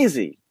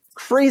crazy.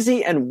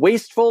 crazy and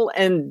wasteful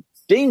and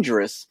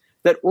dangerous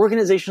that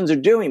organizations are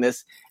doing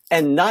this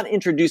and not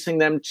introducing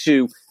them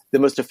to the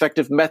most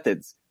effective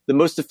methods, the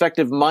most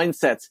effective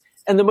mindsets,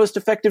 and the most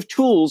effective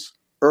tools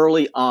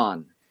early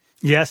on.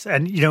 Yes.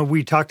 And,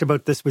 we talked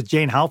about this with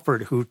Jane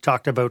Halford, who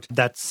talked about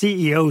that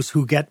CEOs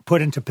who get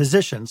put into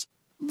positions,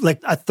 like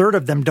a third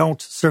of them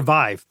don't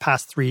survive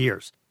past 3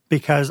 years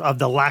because of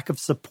the lack of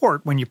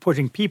support when you're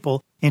putting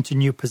people into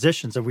new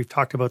positions. And we've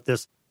talked about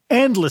this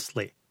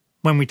endlessly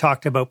when we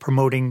talked about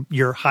promoting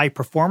your high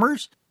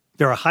performers.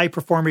 They're a high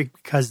performer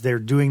because they're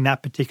doing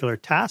that particular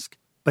task,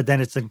 but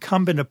then it's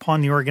incumbent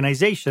upon the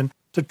organization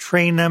to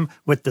train them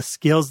with the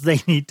skills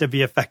they need to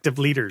be effective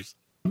leaders.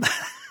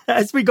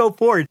 As we go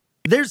forward,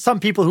 there's some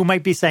people who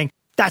might be saying,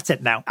 that's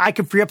it now. I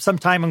can free up some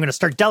time. I'm going to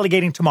start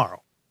delegating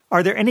tomorrow.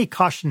 Are there any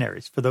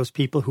cautionaries for those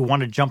people who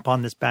want to jump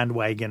on this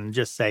bandwagon and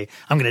just say,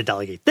 I'm going to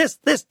delegate this,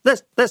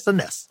 and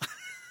this?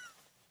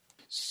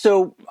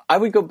 So I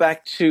would go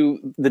back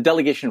to the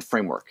delegation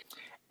framework.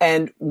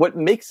 And what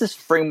makes this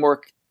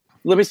framework,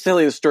 let me tell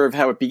you the story of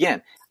how it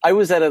began. I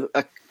was at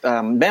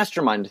a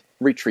mastermind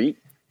retreat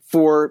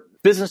for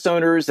business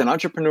owners and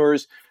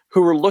entrepreneurs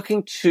who were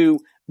looking to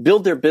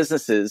build their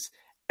businesses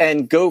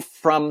and go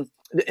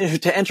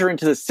to enter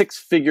into the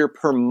 6-figure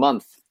per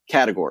month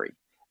category.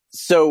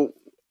 So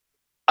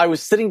I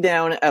was sitting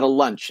down at a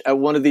lunch at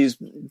one of these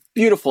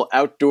beautiful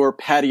outdoor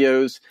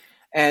patios,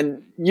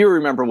 and you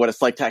remember what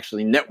it's like to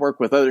actually network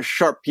with other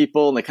sharp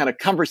people and the kind of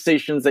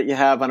conversations that you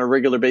have on a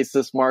regular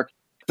basis, Mark.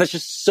 That's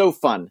just so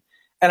fun.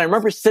 And I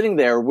remember sitting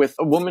there with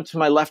a woman to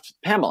my left,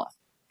 Pamela,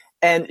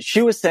 and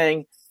she was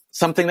saying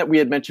something that we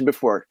had mentioned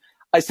before.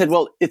 I said,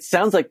 well, it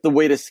sounds like the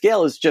way to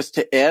scale is just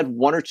to add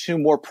 1 or 2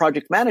 more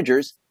project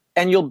managers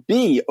and you'll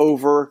be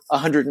over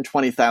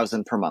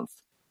 120,000 per month.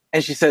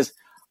 And she says,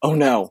 oh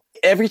no,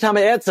 every time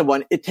I add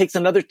someone, it takes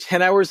another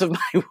 10 hours of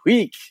my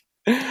week.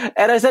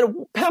 And I said,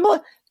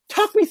 Pamela,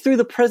 talk me through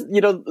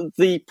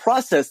the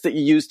process that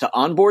you use to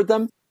onboard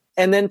them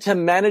and then to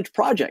manage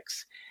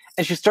projects.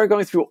 And she started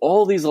going through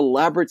all these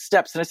elaborate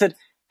steps. And I said,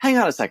 hang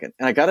on a second.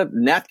 And I got a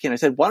napkin. I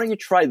said, why don't you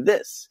try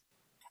this?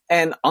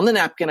 And on the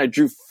napkin, I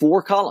drew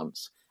 4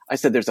 columns. I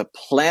said, there's a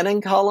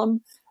planning column,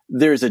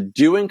 there's a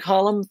doing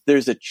column,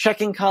 there's a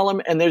checking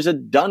column, and there's a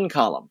done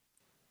column.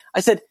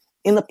 I said,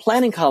 in the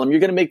planning column, you're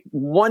going to make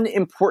one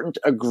important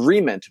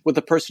agreement with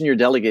the person you're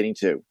delegating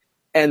to.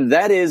 And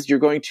that is you're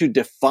going to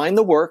define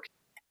the work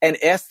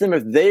and ask them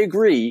if they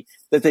agree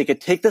that they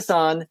could take this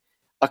on,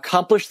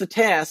 accomplish the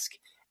task,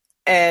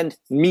 and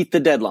meet the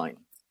deadline.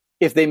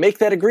 If they make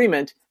that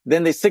agreement,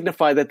 then they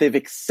signify that they've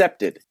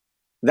accepted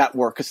that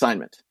work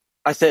assignment.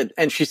 I said,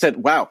 and she said,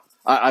 wow,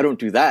 I don't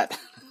do that.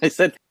 I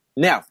said,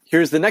 now,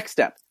 here's the next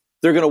step.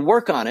 They're going to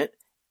work on it,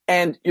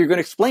 and you're going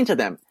to explain to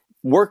them,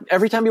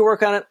 every time you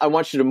work on it, I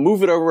want you to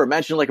move it over,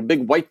 imagine like a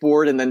big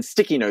whiteboard and then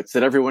sticky notes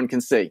that everyone can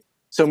see.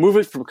 So move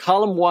it from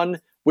column 1,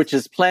 which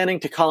is planning,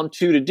 to column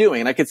 2 to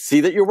doing. And I could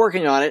see that you're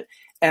working on it,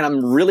 and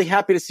I'm really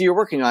happy to see you're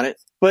working on it,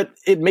 but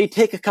it may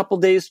take a couple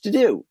days to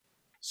do.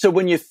 So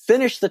when you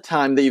finish the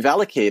time that you've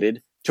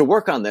allocated to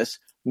work on this,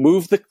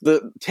 move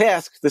the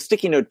task, the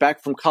sticky note,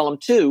 back from column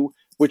 2,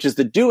 which is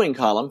the doing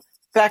column,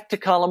 back to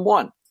column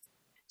 1.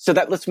 So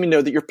that lets me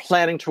know that you're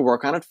planning to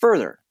work on it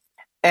further.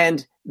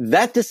 And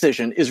that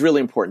decision is really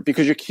important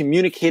because you're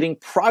communicating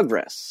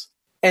progress.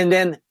 And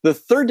then the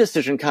third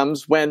decision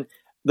comes when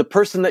the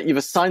person that you've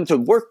assigned the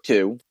work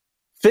to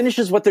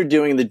finishes what they're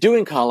doing in the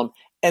doing column,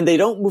 and they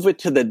don't move it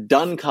to the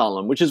done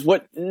column, which is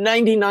what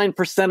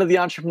 99% of the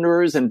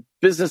entrepreneurs and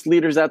business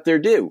leaders out there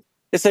do.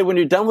 They say, when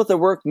you're done with the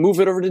work, move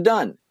it over to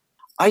done.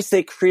 I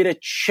say, create a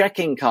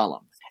checking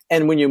column.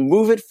 And when you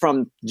move it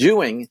from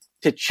doing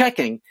to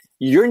checking,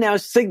 you're now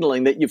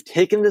signaling that you've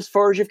taken it as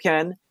far as you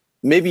can.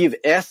 Maybe you've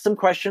asked some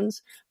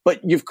questions, but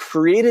you've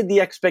created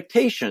the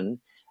expectation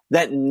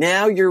that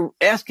now you're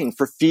asking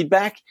for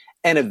feedback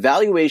and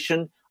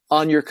evaluation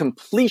on your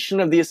completion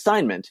of the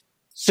assignment.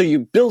 So you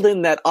build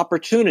in that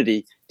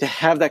opportunity to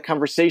have that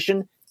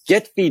conversation,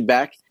 get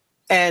feedback,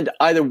 and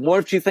either one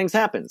of 2 things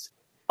happens.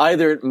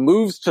 Either it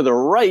moves to the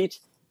right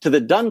to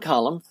the done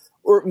column,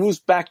 or it moves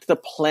back to the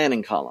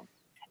planning column.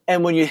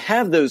 And when you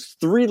have those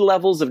 3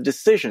 levels of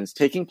decisions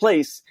taking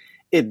place,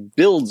 it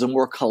builds a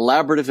more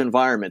collaborative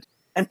environment.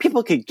 And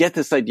people could get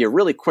this idea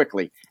really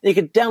quickly. And you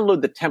can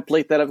download the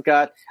template that I've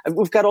got.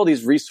 We've got all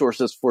these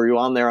resources for you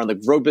on there on the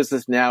Grow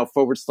Business Now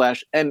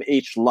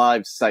 /MH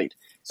Live site.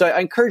 So I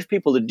encourage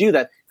people to do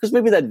that because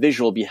maybe that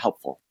visual will be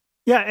helpful.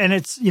 Yeah, and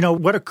it's,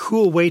 what a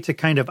cool way to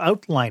kind of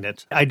outline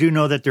it. I do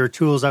know that there are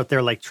tools out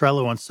there like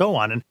Trello and so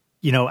on. And,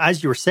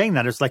 as you were saying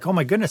that, it's like, oh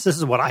my goodness, this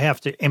is what I have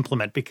to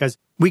implement because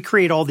we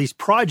create all these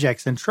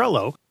projects in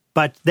Trello,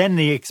 but then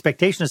the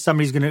expectation is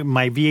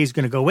my VA is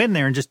going to go in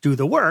there and just do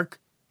the work.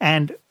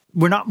 And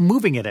we're not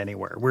moving it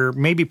anywhere. We're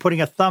maybe putting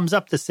a thumbs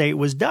up to say it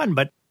was done.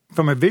 But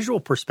from a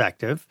visual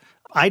perspective,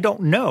 I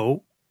don't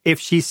know if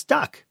she's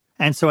stuck.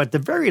 And so at the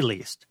very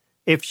least,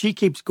 if she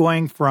keeps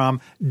going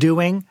from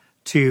doing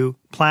to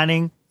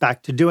planning,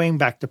 back to doing,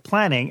 back to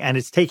planning, and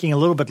it's taking a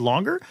little bit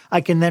longer,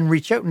 I can then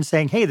reach out and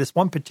saying, hey, this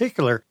one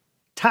particular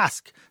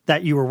task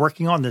that you were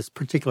working on, this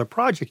particular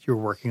project you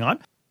were working on,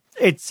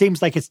 it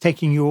seems like it's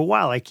taking you a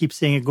while. I keep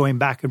seeing it going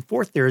back and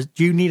forth there.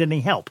 Do you need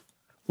any help?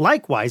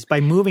 Likewise,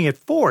 by moving it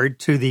forward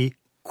to the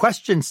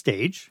question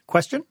stage,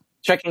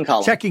 Checking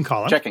column.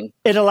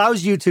 It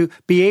allows you to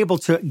be able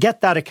to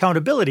get that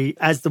accountability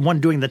as the one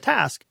doing the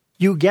task.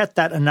 You get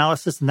that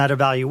analysis and that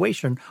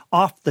evaluation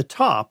off the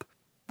top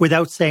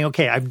without saying,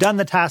 okay, I've done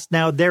the task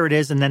now, there it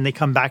is. And then they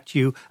come back to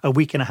you a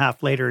week and a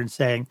half later and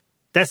saying,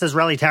 this is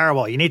really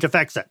terrible. You need to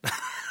fix it.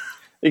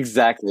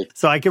 Exactly.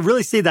 So I can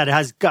really see that it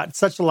has got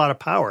such a lot of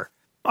power.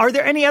 Are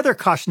there any other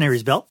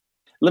cautionaries, Bill?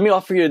 Let me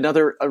offer you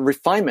another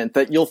refinement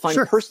that you'll find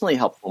personally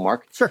helpful,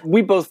 Mark. Sure.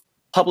 We both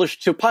publish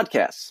 2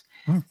 podcasts.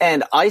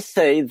 And I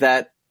say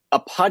that a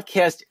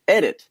podcast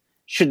edit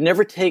should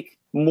never take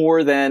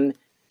more than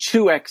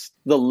 2x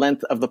the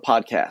length of the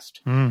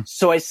podcast.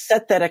 So I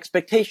set that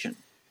expectation.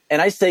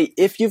 And I say,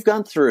 if you've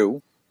gone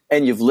through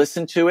and you've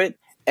listened to it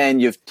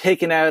and you've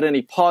taken out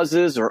any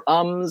pauses or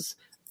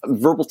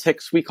verbal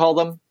tics, we call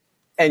them,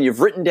 and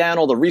you've written down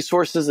all the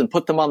resources and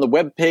put them on the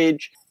web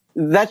page,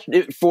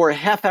 for a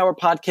half-hour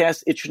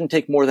podcast, it shouldn't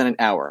take more than an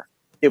hour.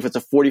 If it's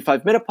a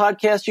 45-minute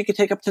podcast, you could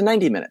take up to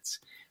 90 minutes.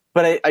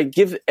 But I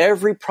give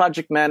every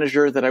project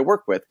manager that I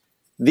work with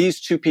these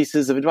 2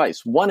 pieces of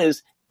advice. One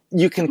is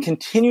you can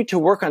continue to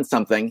work on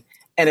something,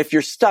 and if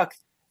you're stuck,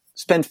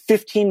 spend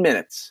 15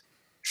 minutes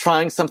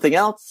trying something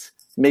else,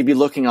 maybe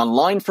looking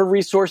online for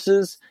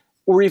resources,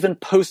 or even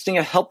posting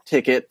a help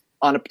ticket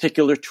on a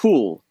particular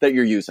tool that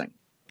you're using.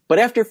 But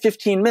after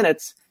 15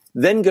 minutes,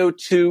 then go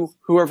to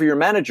whoever your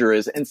manager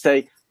is and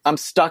say, I'm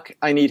stuck,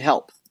 I need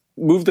help.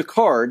 Move the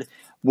card,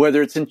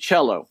 whether it's in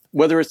Trello,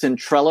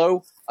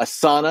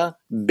 Asana,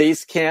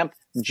 Basecamp,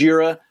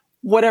 Jira,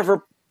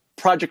 whatever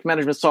project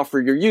management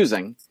software you're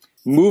using,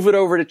 move it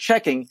over to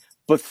checking,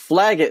 but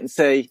flag it and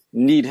say,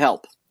 need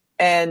help.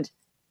 And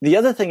the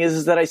other thing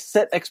is that I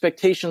set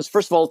expectations,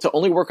 first of all, to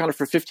only work on it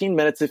for 15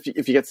 minutes if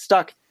you get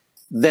stuck,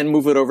 then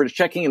move it over to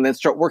checking and then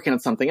start working on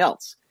something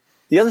else.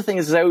 The other thing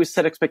is I always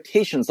set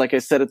expectations, like I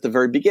said at the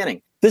very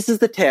beginning. This is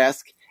the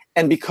task,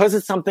 and because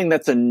it's something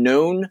that's a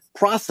known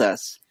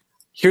process,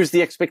 here's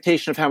the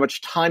expectation of how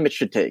much time it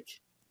should take.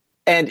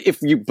 And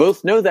if you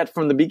both know that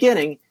from the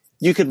beginning,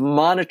 you could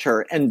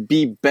monitor and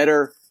be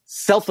better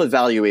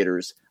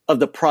self-evaluators of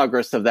the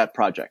progress of that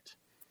project.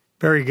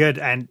 Very good.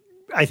 And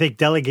I think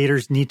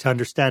delegators need to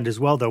understand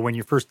as well, though, when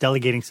you're first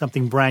delegating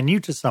something brand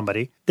new to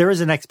somebody, there is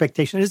an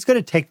expectation. It's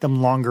going to take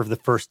them longer the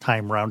first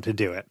time around to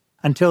do it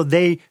until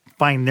they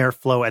find their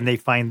flow and they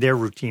find their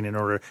routine in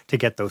order to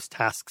get those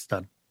tasks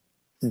done.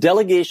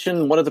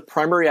 Delegation, one of the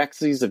primary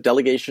axes of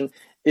delegation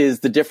is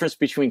the difference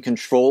between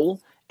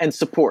control and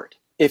support.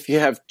 If you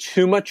have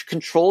too much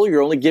control,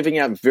 you're only giving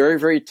out very,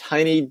 very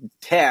tiny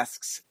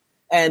tasks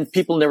and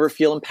people never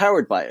feel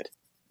empowered by it.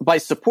 By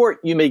support,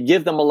 you may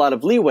give them a lot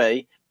of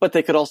leeway, but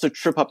they could also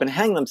trip up and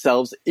hang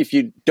themselves if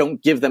you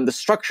don't give them the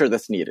structure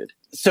that's needed.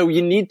 So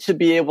you need to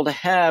be able to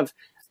have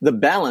the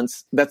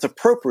balance that's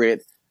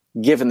appropriate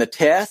given the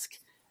task,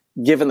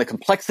 given the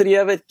complexity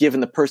of it,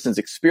 given the person's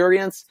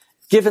experience,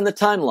 given the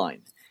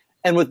timeline.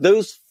 And with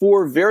those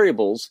 4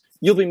 variables,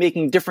 you'll be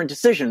making different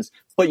decisions,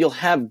 but you'll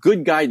have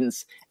good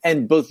guidance,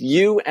 and both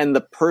you and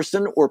the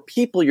person or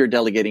people you're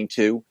delegating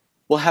to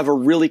will have a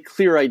really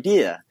clear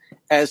idea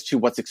as to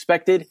what's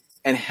expected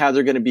and how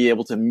they're going to be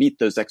able to meet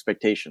those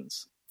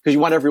expectations. Because you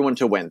want everyone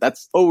to win.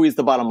 That's always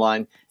the bottom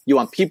line. You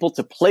want people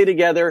to play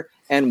together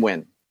and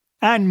win.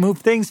 And move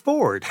things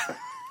forward.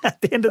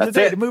 At the end of the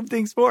day, to move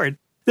things forward.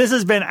 This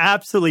has been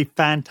absolutely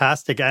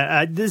fantastic.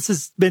 This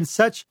has been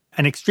such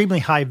an extremely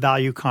high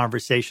value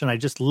conversation. I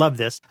just love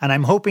this. And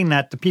I'm hoping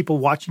that the people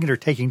watching it are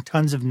taking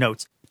tons of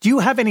notes. Do you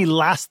have any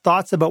last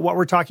thoughts about what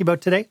we're talking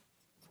about today?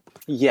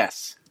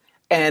 Yes.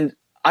 And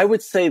I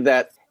would say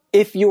that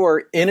if you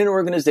are in an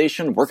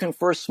organization working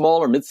for a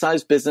small or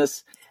mid-sized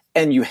business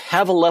and you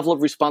have a level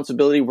of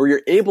responsibility where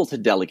you're able to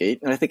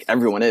delegate, and I think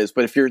everyone is,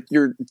 but if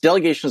your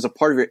delegation is a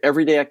part of your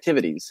everyday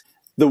activities,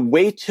 the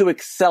way to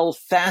excel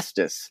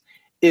fastest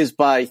is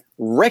by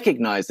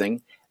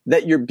recognizing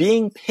that you're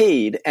being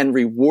paid and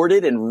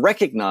rewarded and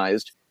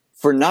recognized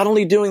for not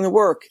only doing the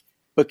work,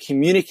 but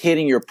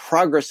communicating your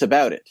progress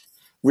about it.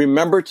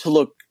 Remember to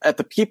look at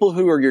the people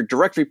who are your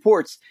direct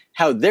reports,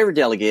 how they're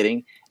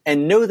delegating,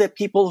 and know that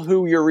people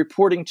who you're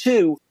reporting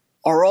to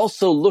are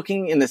also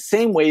looking in the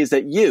same ways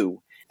that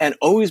you, and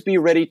always be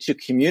ready to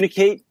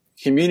communicate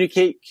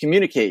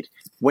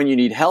when you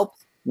need help,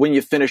 when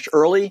you finish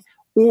early,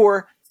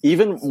 or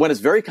even when it's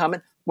very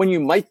common, when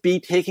you might be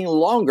taking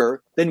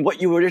longer than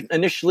what you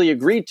initially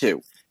agreed to.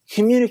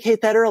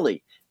 Communicate that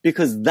early,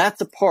 because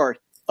that's a part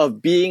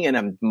of being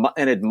an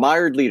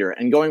admired leader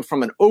and going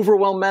from an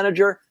overwhelmed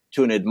manager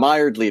to an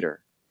admired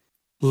leader.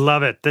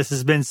 Love it. This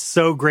has been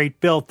so great,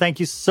 Bill. Thank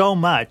you so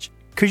much.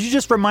 Could you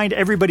just remind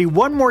everybody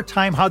one more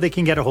time how they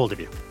can get a hold of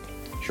you?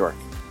 Sure.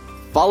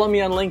 Follow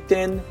me on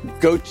LinkedIn.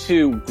 Go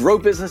to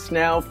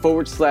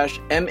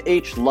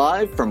GrowBusinessNow/MH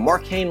Live for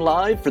Mark Hain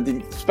Live for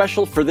the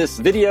special for this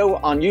video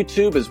on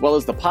YouTube as well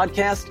as the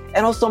podcast.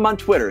 And also I'm on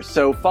Twitter,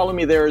 so follow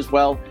me there as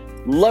well.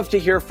 Love to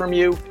hear from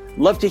you.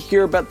 Love to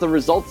hear about the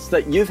results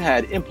that you've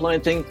had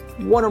implementing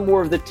one or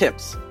more of the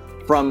tips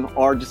from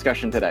our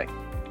discussion today.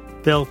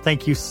 Bill,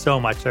 thank you so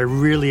much. I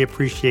really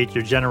appreciate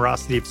your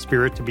generosity of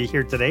spirit to be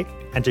here today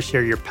and to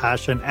share your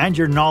passion and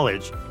your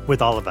knowledge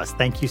with all of us.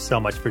 Thank you so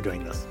much for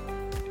doing this.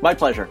 My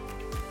pleasure.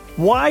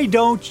 Why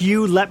don't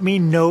you let me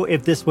know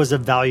if this was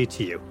of value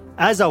to you?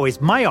 As always,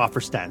 my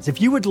offer stands.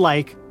 If you would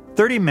like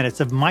 30 minutes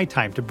of my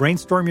time to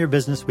brainstorm your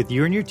business with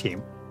you and your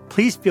team,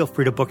 please feel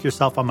free to book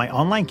yourself on my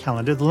online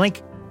calendar. The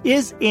link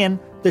is in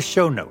the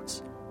show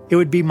notes. It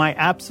would be my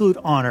absolute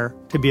honor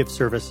to be of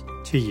service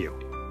to you.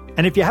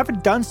 And if you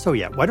haven't done so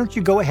yet, why don't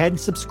you go ahead and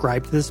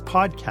subscribe to this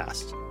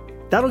podcast?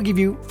 That'll give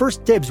you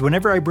first dibs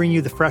whenever I bring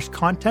you the fresh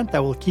content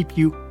that will keep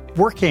you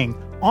working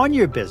on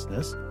your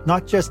business,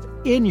 not just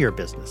in your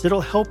business.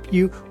 It'll help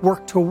you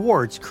work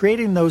towards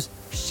creating those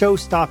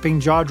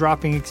show-stopping,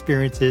 jaw-dropping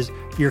experiences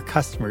your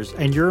customers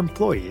and your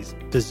employees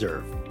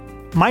deserve.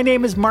 My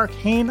name is Mark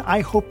Hain.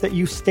 I hope that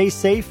you stay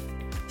safe,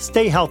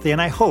 stay healthy,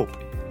 and I hope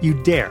you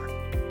dare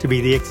to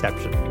be the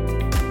exception.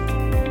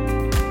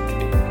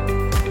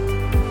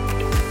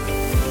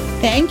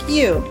 Thank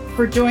you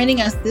for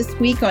joining us this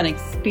week on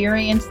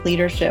Experience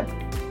Leadership.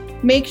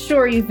 Make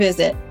sure you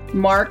visit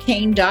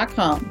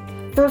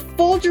markhain.com for a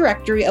full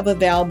directory of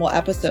available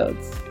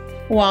episodes.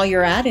 While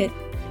you're at it,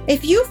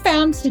 if you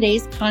found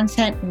today's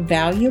content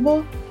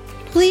valuable,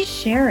 please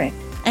share it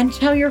and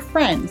tell your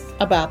friends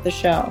about the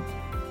show.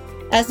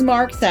 As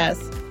Mark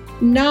says,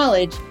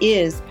 knowledge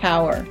is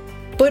power,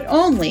 but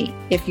only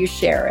if you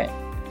share it.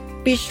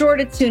 Be sure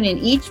to tune in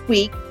each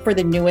week for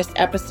the newest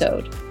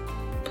episode.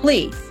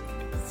 Please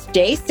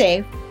stay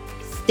safe,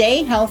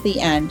 stay healthy,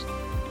 and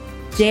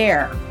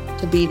dare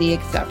to be the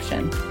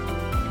exception.